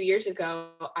like a few years ago,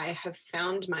 I have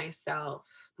found myself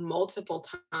multiple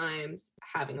times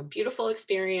having a beautiful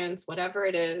experience, whatever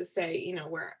it is. Say,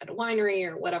 we're at a winery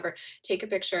or whatever, take a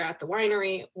picture at the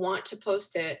winery, want to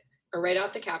post it or write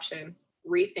out the caption,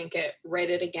 rethink it, write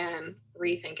it again,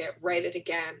 rethink it, write it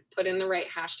again, put in the right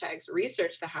hashtags,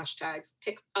 research the hashtags,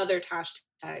 pick other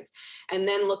hashtags, and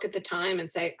then look at the time and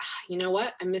say, you know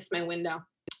what? I missed my window.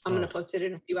 I'm going Oh, to post it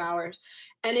in a few hours.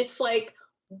 And it's like,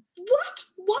 what?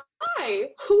 Why?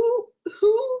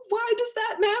 Why does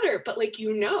that matter? But like,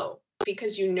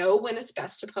 because you know when it's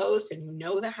best to post and you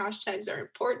know the hashtags are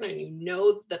important and you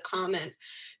know the comment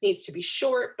needs to be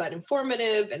short but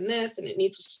informative and this and it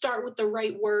needs to start with the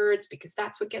right words because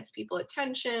that's what gets people's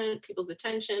attention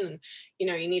and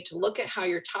you need to look at how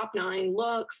your top 9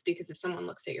 looks because if someone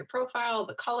looks at your profile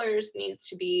the colors needs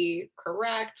to be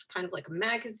correct, kind of like a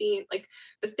magazine, like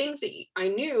the things that I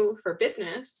knew for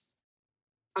business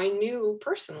I knew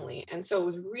personally. And so it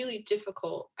was really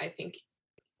difficult, I think,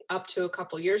 up to a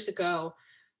couple years ago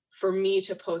for me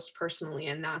to post personally.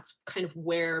 And that's kind of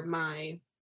where my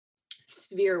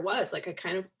sphere was. Like I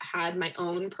kind of had my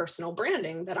own personal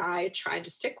branding that I tried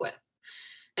to stick with.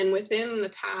 And within the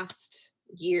past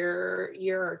year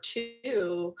or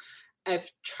two,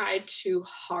 I've tried to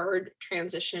hard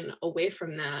transition away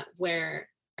from that where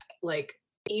like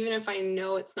even if I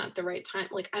know it's not the right time,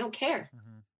 like I don't care.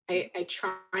 mhm. I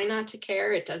try not to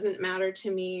care. It doesn't matter to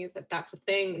me that that's a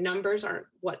thing. Numbers aren't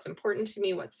what's important to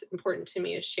me. What's important to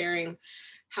me is sharing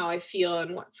how I feel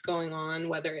and what's going on,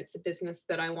 whether it's a business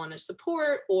that I want to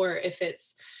support or if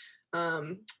it's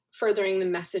furthering the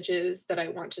messages that I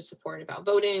want to support about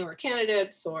voting or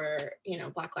candidates or,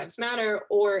 Black Lives Matter,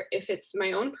 or if it's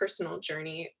my own personal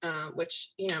journey,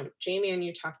 which, Jamie and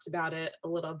you talked about it a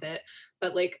little bit,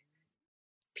 but like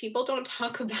people don't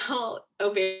talk about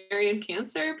ovarian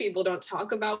cancer. People don't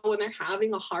talk about when they're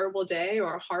having a horrible day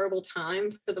or a horrible time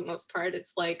for the most part.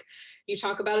 It's like you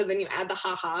talk about it, then you add the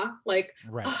haha. Like,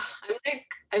 Right. oh,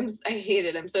 I hate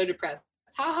it. I'm so depressed.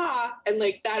 Haha. And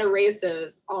like that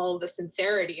erases all the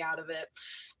sincerity out of it.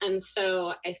 And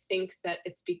so I think that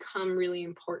it's become really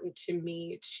important to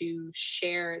me to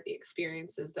share the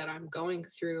experiences that I'm going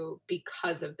through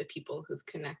because of the people who've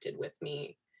connected with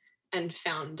me and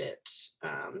found it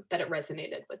that it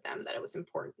resonated with them, that it was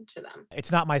important to them.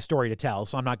 It's not my story to tell,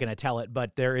 so I'm not going to tell it,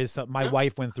 but there is my Yeah.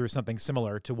 wife went through something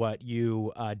similar to what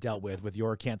you dealt with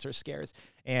your cancer scares.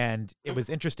 And it was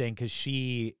interesting because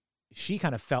she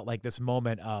kind of felt like this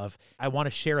moment of, I want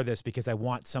to share this because I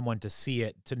want someone to see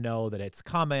it, to know that it's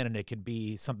common and it could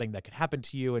be something that could happen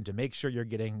to you and to make sure you're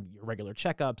getting your regular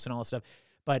checkups and all this stuff.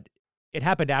 But it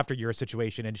happened after your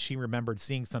situation, and she remembered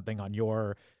seeing something on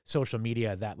your social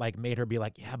media that like made her be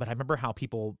like, yeah, but I remember how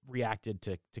people reacted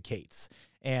to Kate's.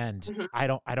 And Mhm. I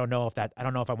don't know if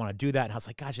I want to do that. And I was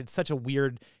like, gosh, it's a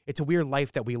weird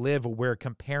life that we live where we're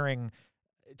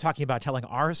talking about telling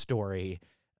our story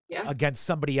Yeah. against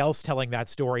somebody else telling that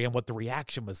story and what the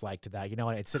reaction was like to that, and Oh,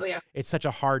 yeah. it's such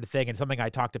a hard thing. And something I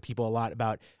talk to people a lot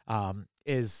about,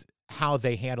 is how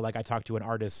they handle, like I talked to an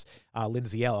artist,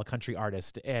 Lindsay L, a country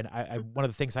artist. And one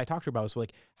of the things I talked to her about was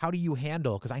like, how do you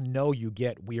handle, cause I know you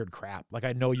get weird crap. Like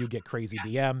I know you get crazy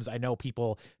DMs. I know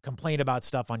people complain about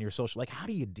stuff on your social, like how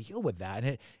do you deal with that?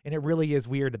 And it really is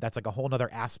weird that that's like a whole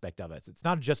nother aspect of it. It's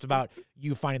not just about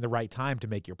you finding the right time to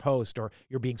make your post, or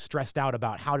you're being stressed out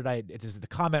about is the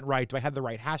comment right? Do I have the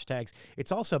right hashtags?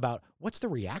 It's also about what's the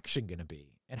reaction going to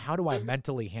be and how do I Mhm.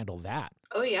 mentally handle that?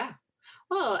 Oh, yeah.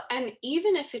 Well, and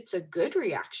even if it's a good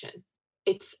reaction,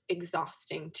 it's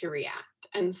exhausting to react.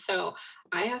 And so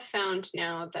I have found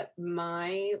now that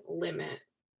my limit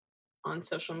on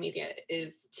social media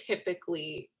is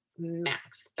typically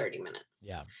max 30 minutes,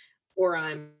 Yeah. or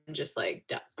I'm just like,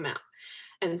 "Duh, I'm out."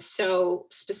 And so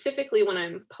specifically when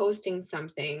I'm posting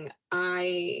something,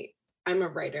 I'm a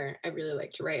writer. I really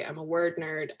like to write. I'm a word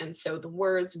nerd, and so the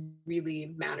words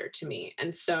really matter to me.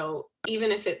 And so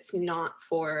even if it's not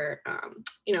for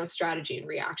strategy and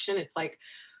reaction, it's like,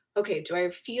 okay, do I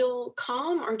feel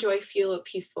calm or do I feel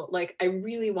peaceful? Like I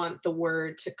really want the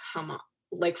word to come up.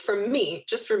 Like for me,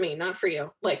 just for me, not for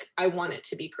you. Like I want it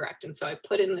to be correct. And so I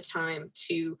put in the time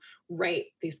to write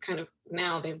these kind of,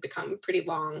 now they've become pretty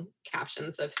long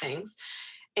captions of things.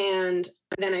 And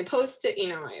then I post it,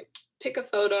 I pick a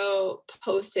photo,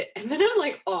 post it, and then I'm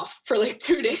like off for like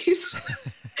 2 days.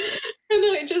 And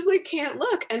then I just like can't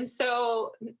look. And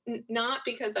so not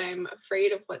because I'm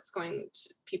afraid of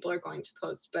people are going to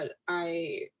post, but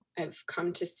I've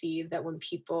come to see that when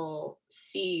people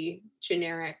see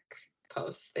generic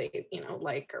posts, they,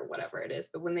 like or whatever it is,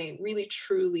 but when they really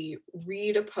truly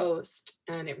read a post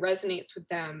and it resonates with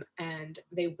them and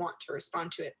they want to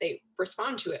respond to it, they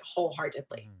respond to it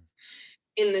wholeheartedly Mhm.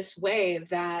 in this way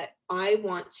that I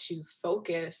want to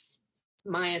focus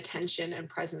my attention and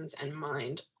presence and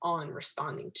mind on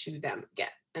responding to them again.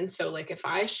 And so, like, if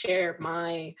I share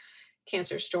my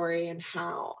cancer story and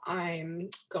how I'm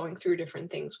going through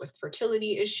different things with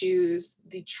fertility issues,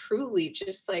 the truly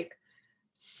just like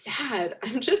sad,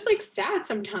 I'm just like sad Mm.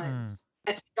 sometimes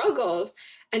at struggles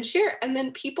and share. And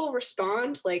then people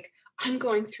respond like, I'm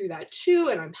going through that too,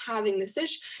 and I'm having this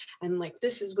issue, and like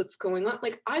this is what's going on.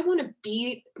 Like I want to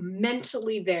be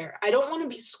mentally there. I don't want to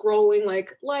be scrolling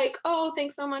oh,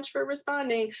 thanks so much for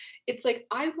responding. It's like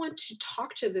I want to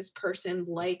talk to this person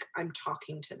like I'm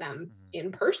talking to them Mhm.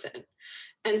 in person.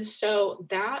 And so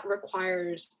that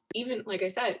requires, even like I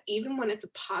said, even when it's a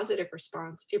positive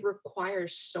response, it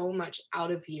requires so much out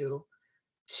of you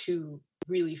to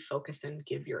really focus and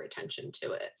give your attention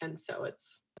to it. And so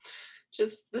it's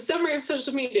just the summary of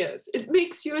social media is it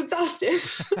makes you exhausted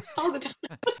all the time.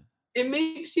 It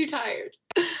makes you tired.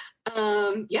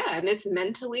 Yeah, and it's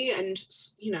mentally and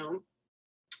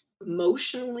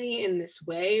emotionally in this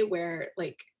way where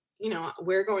like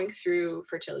we're going through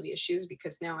fertility issues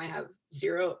because now I have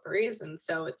 0 ovaries, and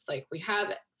so it's like we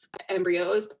have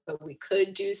embryos but we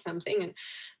could do something, and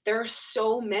there are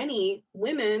so many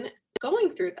women going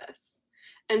through this.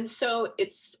 And so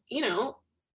it's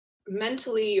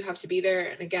mentally you have to be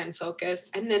there and again focus,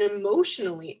 and then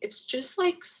emotionally it's just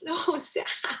like so sad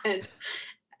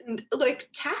and like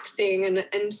taxing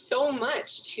and so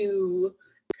much to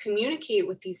communicate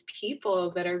with these people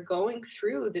that are going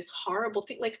through this horrible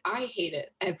thing. Like I hate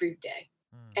it every day.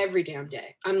 Mm. Every damn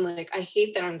day. I'm like, I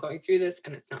hate that I'm going through this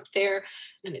and it's not fair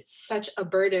and it's such a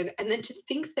burden. And then to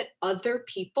think that other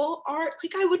people are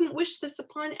like, I wouldn't wish this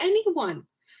upon anyone.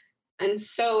 And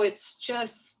so it's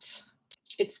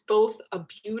both a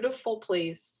beautiful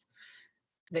place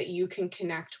that you can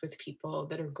connect with people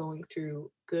that are going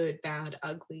through good, bad,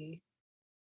 ugly,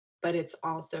 but it's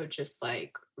also just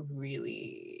like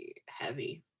really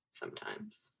heavy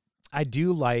sometimes. I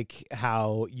do like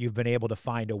how you've been able to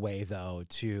find a way though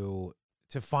to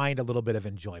find a little bit of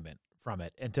enjoyment from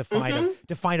it and Hmm.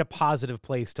 to find a positive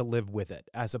place to live with it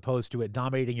as opposed to it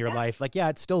dominating your Yeah. life. Like, yeah,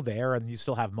 it's still there and you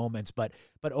still have moments, but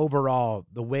overall,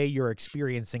 the way you're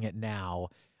experiencing it now,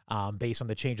 based on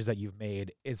the changes that you've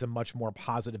made, is a much more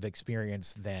positive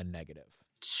experience than negative.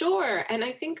 Sure. And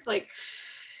I think like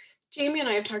Jamie and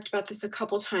I have talked about this a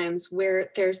couple times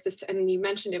where there's this, and you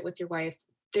mentioned it with your wife,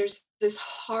 there's this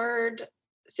hard,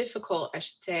 difficult, I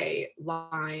should say,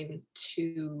 line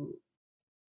to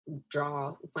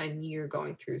draw when you're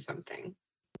going through something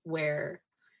where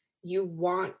you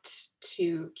want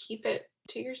to keep it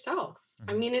to yourself.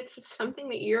 I Mhm. mean, it's something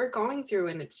that you're going through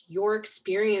and it's your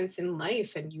experience in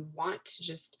life, and you want to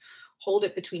just hold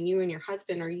it between you and your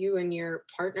husband or you and your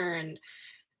partner and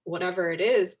whatever it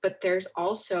is. But there's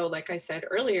also, like I said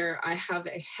earlier, I have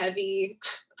a heavy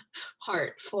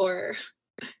heart for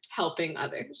helping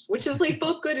others, which is like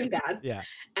both good and bad. Yeah.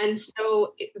 And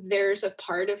so there's a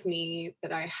part of me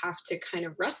that I have to kind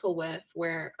of wrestle with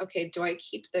where, okay, do I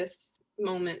keep this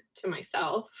moment to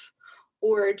myself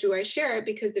or do I share it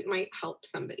because it might help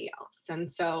somebody else? And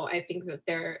so I think that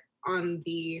they're on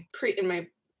the in my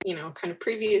kind of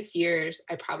previous years,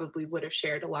 I probably would have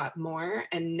shared a lot more.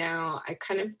 And now I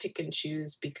kind of pick and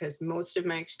choose because most of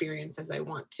my experiences I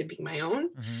want to be my own.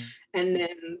 Hmm. And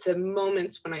then the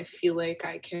moments when I feel like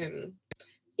I can,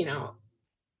 you know,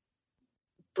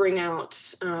 bring out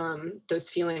those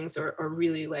feelings or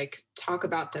really like talk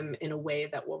about them in a way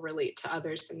that will relate to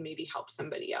others and maybe help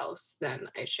somebody else, then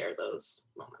I share those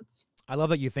moments. I love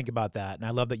that you think about that. And I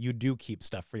love that you do keep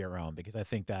stuff for your own, because I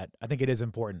think it is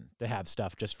important to have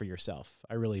stuff just for yourself.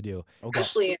 I really do. Okay.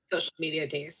 Especially in social media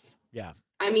days. Yeah.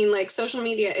 I mean, like social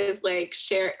media is like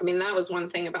share. I mean, that was one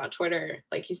thing about Twitter.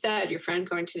 Like you said, your friend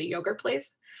going to the yogurt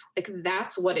place, like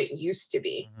that's what it used to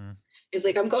be. Hmm. Is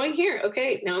like, I'm going here.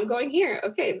 Okay, now I'm going here.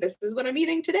 Okay, this is what I'm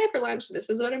eating today for lunch. This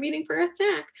is what I'm eating for a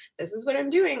snack. This is what I'm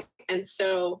doing. And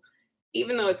so,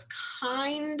 even though it's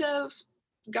kind of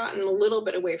gotten a little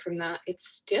bit away from that, it's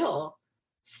still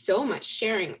so much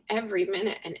sharing every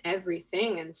minute and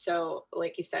everything. And so,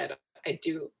 like you said, I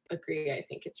do agree. I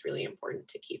think it's really important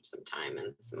to keep some time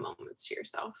and some moments to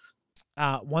yourself.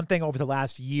 One thing over the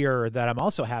last year that I'm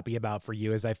also happy about for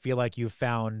you is I feel like you've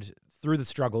found, through the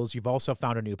struggles, you've also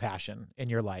found a new passion in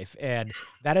your life. And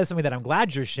that is something that I'm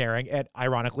glad you're sharing. And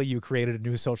ironically, you created a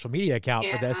new social media account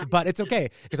for this, but it's okay.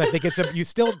 Because I think you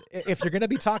still, if you're going to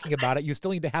be talking about it, you still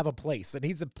need to have a place. It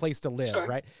needs a place to live, Sure.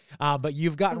 right? But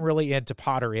you've gotten really into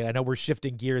pottery. And I know we're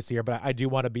shifting gears here, but I do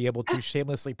want to be able to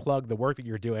shamelessly plug the work that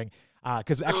you're doing.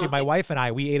 Because actually my wife and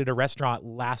I, we ate at a restaurant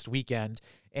last weekend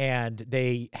and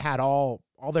they had all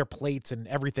their plates and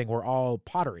everything were all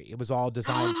pottery. It was all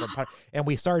designed from pottery. And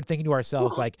we started thinking to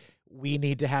ourselves, like, we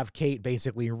need to have Kate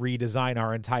basically redesign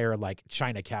our entire like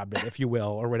china cabinet, if you will,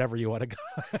 or whatever you want to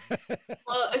go.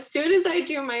 Well, as soon as I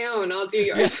do my own, I'll do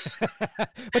yours. Yeah.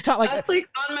 But That's like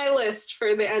on my list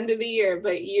for the end of the year,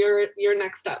 but you're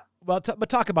next up. Well, but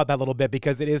talk about that a little bit,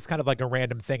 because it is kind of like a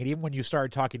random thing. And even when you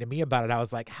started talking to me about it, I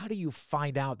was like, how do you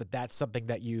find out that that's something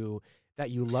that you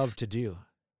love to do?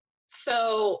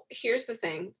 So here's the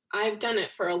thing. I've done it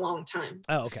for a long time.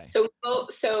 Oh, okay.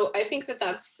 So I think that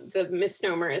that's the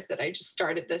misnomer, is that I just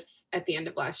started this at the end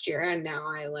of last year and now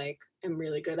I like am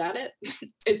really good at it.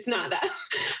 It's not that.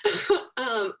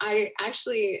 I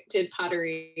actually did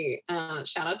pottery.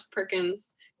 Shout out to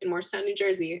Perkins in Morristown, New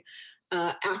Jersey.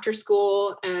 After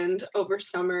school and over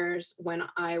summers when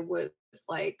I was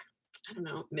like, I don't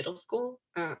know, middle school.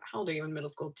 How old are you in middle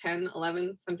school? 10,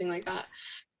 11, something like that.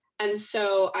 And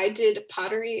so I did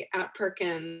pottery at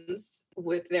Perkins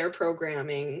with their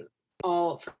programming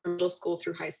all from middle school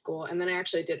through high school. And then I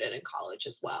actually did it in college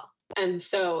as well. And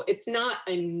so it's not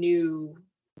a new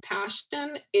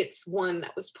passion. It's one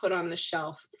that was put on the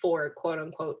shelf for quote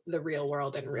unquote the real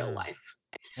world and real life.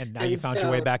 And now you found your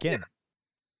way back in.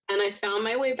 And I found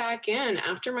my way back in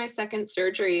after my second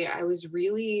surgery. I was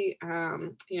really,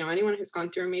 anyone who's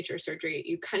gone through a major surgery,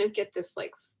 you kind of get this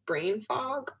like brain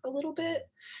fog a little bit,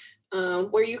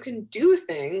 where you can do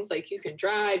things like you can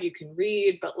drive, you can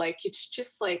read, but like it's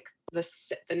just like the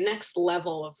next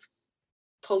level of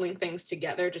pulling things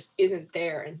together just isn't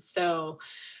there. And so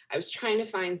I was trying to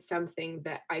find something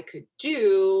that I could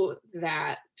do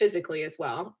that physically as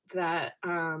well, that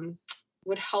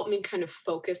would help me kind of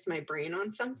focus my brain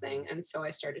on something. And so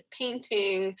I started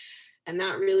painting, and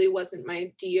that really wasn't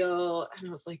my deal. And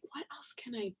I was like, what else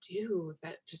can I do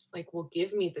that just like will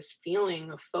give me this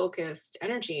feeling of focused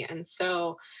energy? And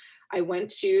so I went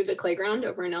to the Clayground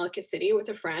over in Ellicott City with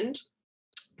a friend.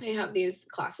 They have these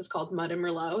classes called Mud and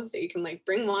Merlot. So you can like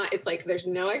bring wine. It's like there's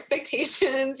no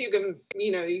expectations. You can,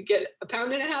 you get 1.5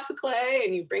 pounds of clay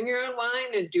and you bring your own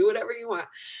wine and do whatever you want.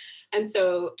 And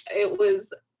so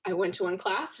I went to one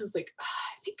class. I was like, I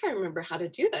think I remember how to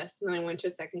do this. And then I went to a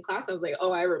second class. I was like,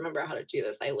 I remember how to do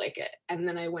this. I like it. And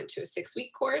then I went to a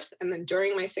 6-week course. And then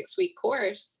during my 6-week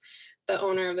course, the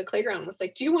owner of the Clayground was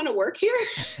like, do you want to work here?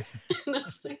 And I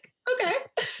was like, okay,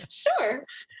 sure.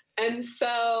 And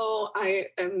so I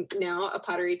am now a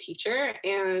pottery teacher,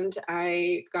 and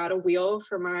I got a wheel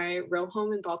for my row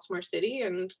home in Baltimore City,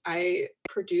 and I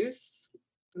produce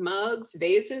mugs,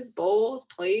 vases, bowls,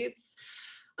 plates,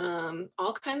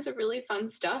 all kinds of really fun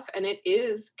stuff. And it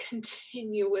is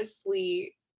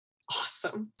continuously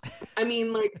awesome. I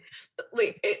mean, like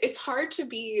it's hard to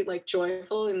be like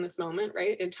joyful in this moment,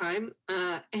 right? In time.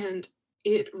 And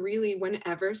it really,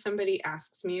 whenever somebody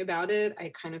asks me about it,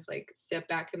 I kind of like sit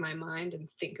back in my mind and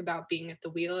think about being at the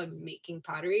wheel and making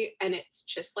pottery. And it's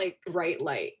just like bright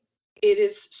light. it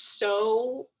is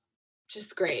so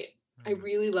just great. I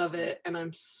really love it. And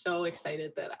I'm so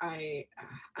excited that I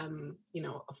am,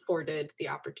 afforded the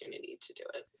opportunity to do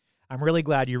it. I'm really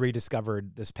glad you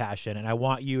rediscovered this passion. And I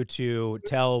want you to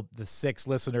tell the 6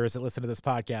 listeners that listen to this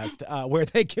podcast where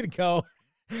they can go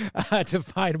to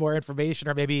find more information,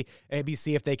 or maybe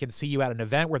see if they can see you at an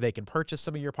event where they can purchase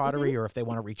some of your pottery, or if they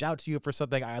want to reach out to you for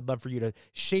something. I'd love for you to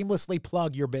shamelessly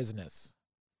plug your business.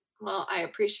 Well, I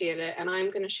appreciate it. And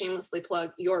I'm going to shamelessly plug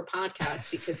your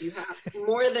podcast because you have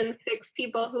more than 6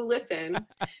 people who listen.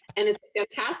 And it's a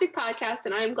fantastic podcast.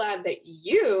 And I'm glad that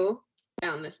you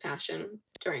found this passion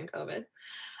during COVID.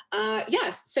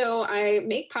 Yes, so I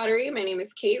make pottery. My name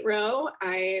is Kate Rowe.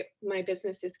 My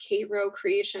business is Kate Rowe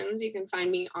Creations. You can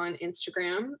find me on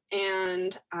Instagram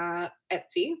and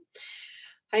Etsy.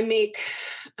 I make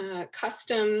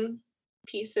custom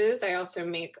pieces. I also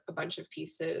make a bunch of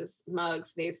pieces,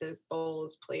 mugs, vases,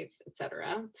 bowls, plates,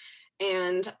 etc.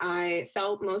 And I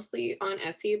sell mostly on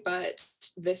Etsy, but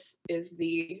this is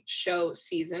the show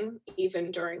season, even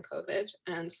during COVID.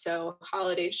 And so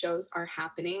holiday shows are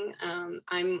happening.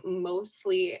 I'm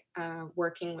mostly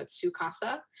working with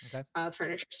Sukasa, a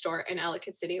furniture store in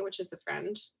Ellicott City, which is a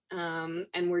friend.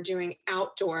 And we're doing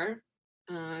outdoor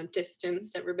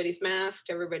distanced, everybody's masked,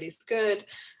 everybody's good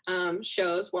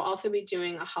shows. We'll also be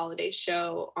doing a holiday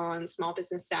show on Small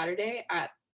Business Saturday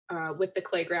with the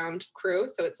Clayground crew.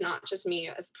 So it's not just me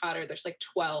as a potter. There's like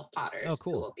 12 potters. Oh,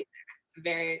 cool. Who will be there. It's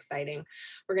very exciting.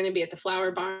 We're going to be at the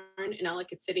Flower Barn in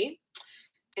Ellicott City.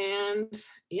 And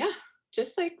yeah,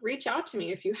 just like reach out to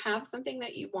me if you have something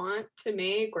that you want to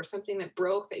make or something that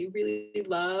broke that you really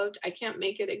loved. I can't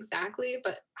make it exactly,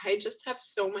 but I just have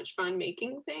so much fun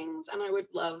making things, and I would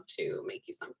love to make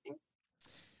you something.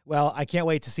 Well, I can't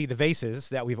wait to see the vases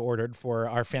that we've ordered for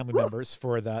our family members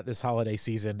for this holiday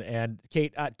season. And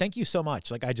Kate, thank you so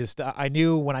much. Like I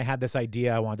knew when I had this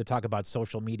idea, I wanted to talk about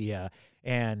social media,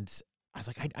 and I was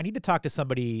like, I need to talk to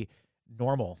somebody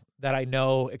normal that I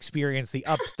know experienced the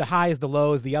ups, the highs, the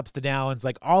lows, the ups, the downs,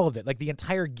 like all of it, like the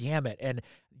entire gamut. And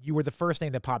you were the first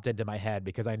thing that popped into my head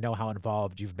because I know how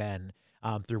involved you've been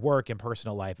through work and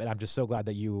personal life. And I'm just so glad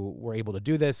that you were able to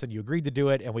do this and you agreed to do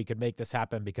it and we could make this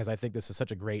happen, because I think this is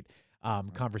such a great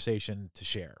conversation to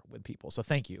share with people. So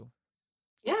thank you.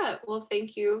 Yeah, well,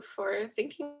 thank you for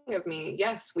thinking of me.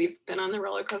 Yes, we've been on the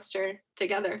roller coaster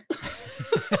together.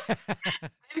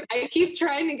 I keep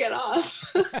trying to get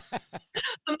off.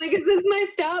 I'm like, is this my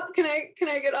stop? Can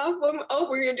I get off?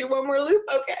 We're gonna do one more loop.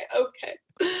 Okay.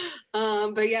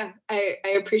 But yeah, I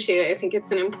appreciate it. I think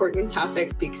it's an important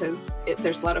topic because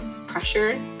there's a lot of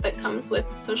pressure that comes with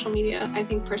social media, I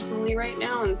think personally right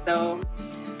now. And so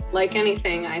like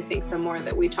anything, I think the more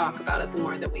that we talk about it, the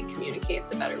more that we communicate,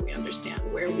 the better we understand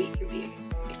where we can be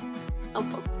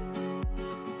helpful.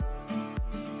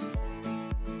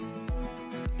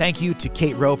 Thank you to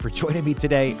Kate Rowe for joining me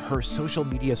today. Her social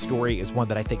media story is one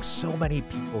that I think so many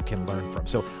people can learn from.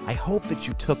 So I hope that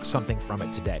you took something from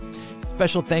it today.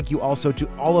 Special thank you also to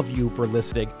all of you for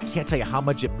listening. I can't tell you how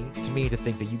much it means to me to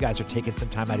think that you guys are taking some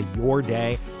time out of your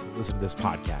day to listen to this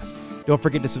podcast. Don't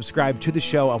forget to subscribe to the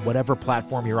show on whatever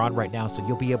platform you're on right now so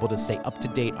you'll be able to stay up to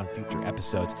date on future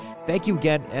episodes. Thank you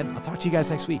again, and I'll talk to you guys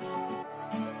next week.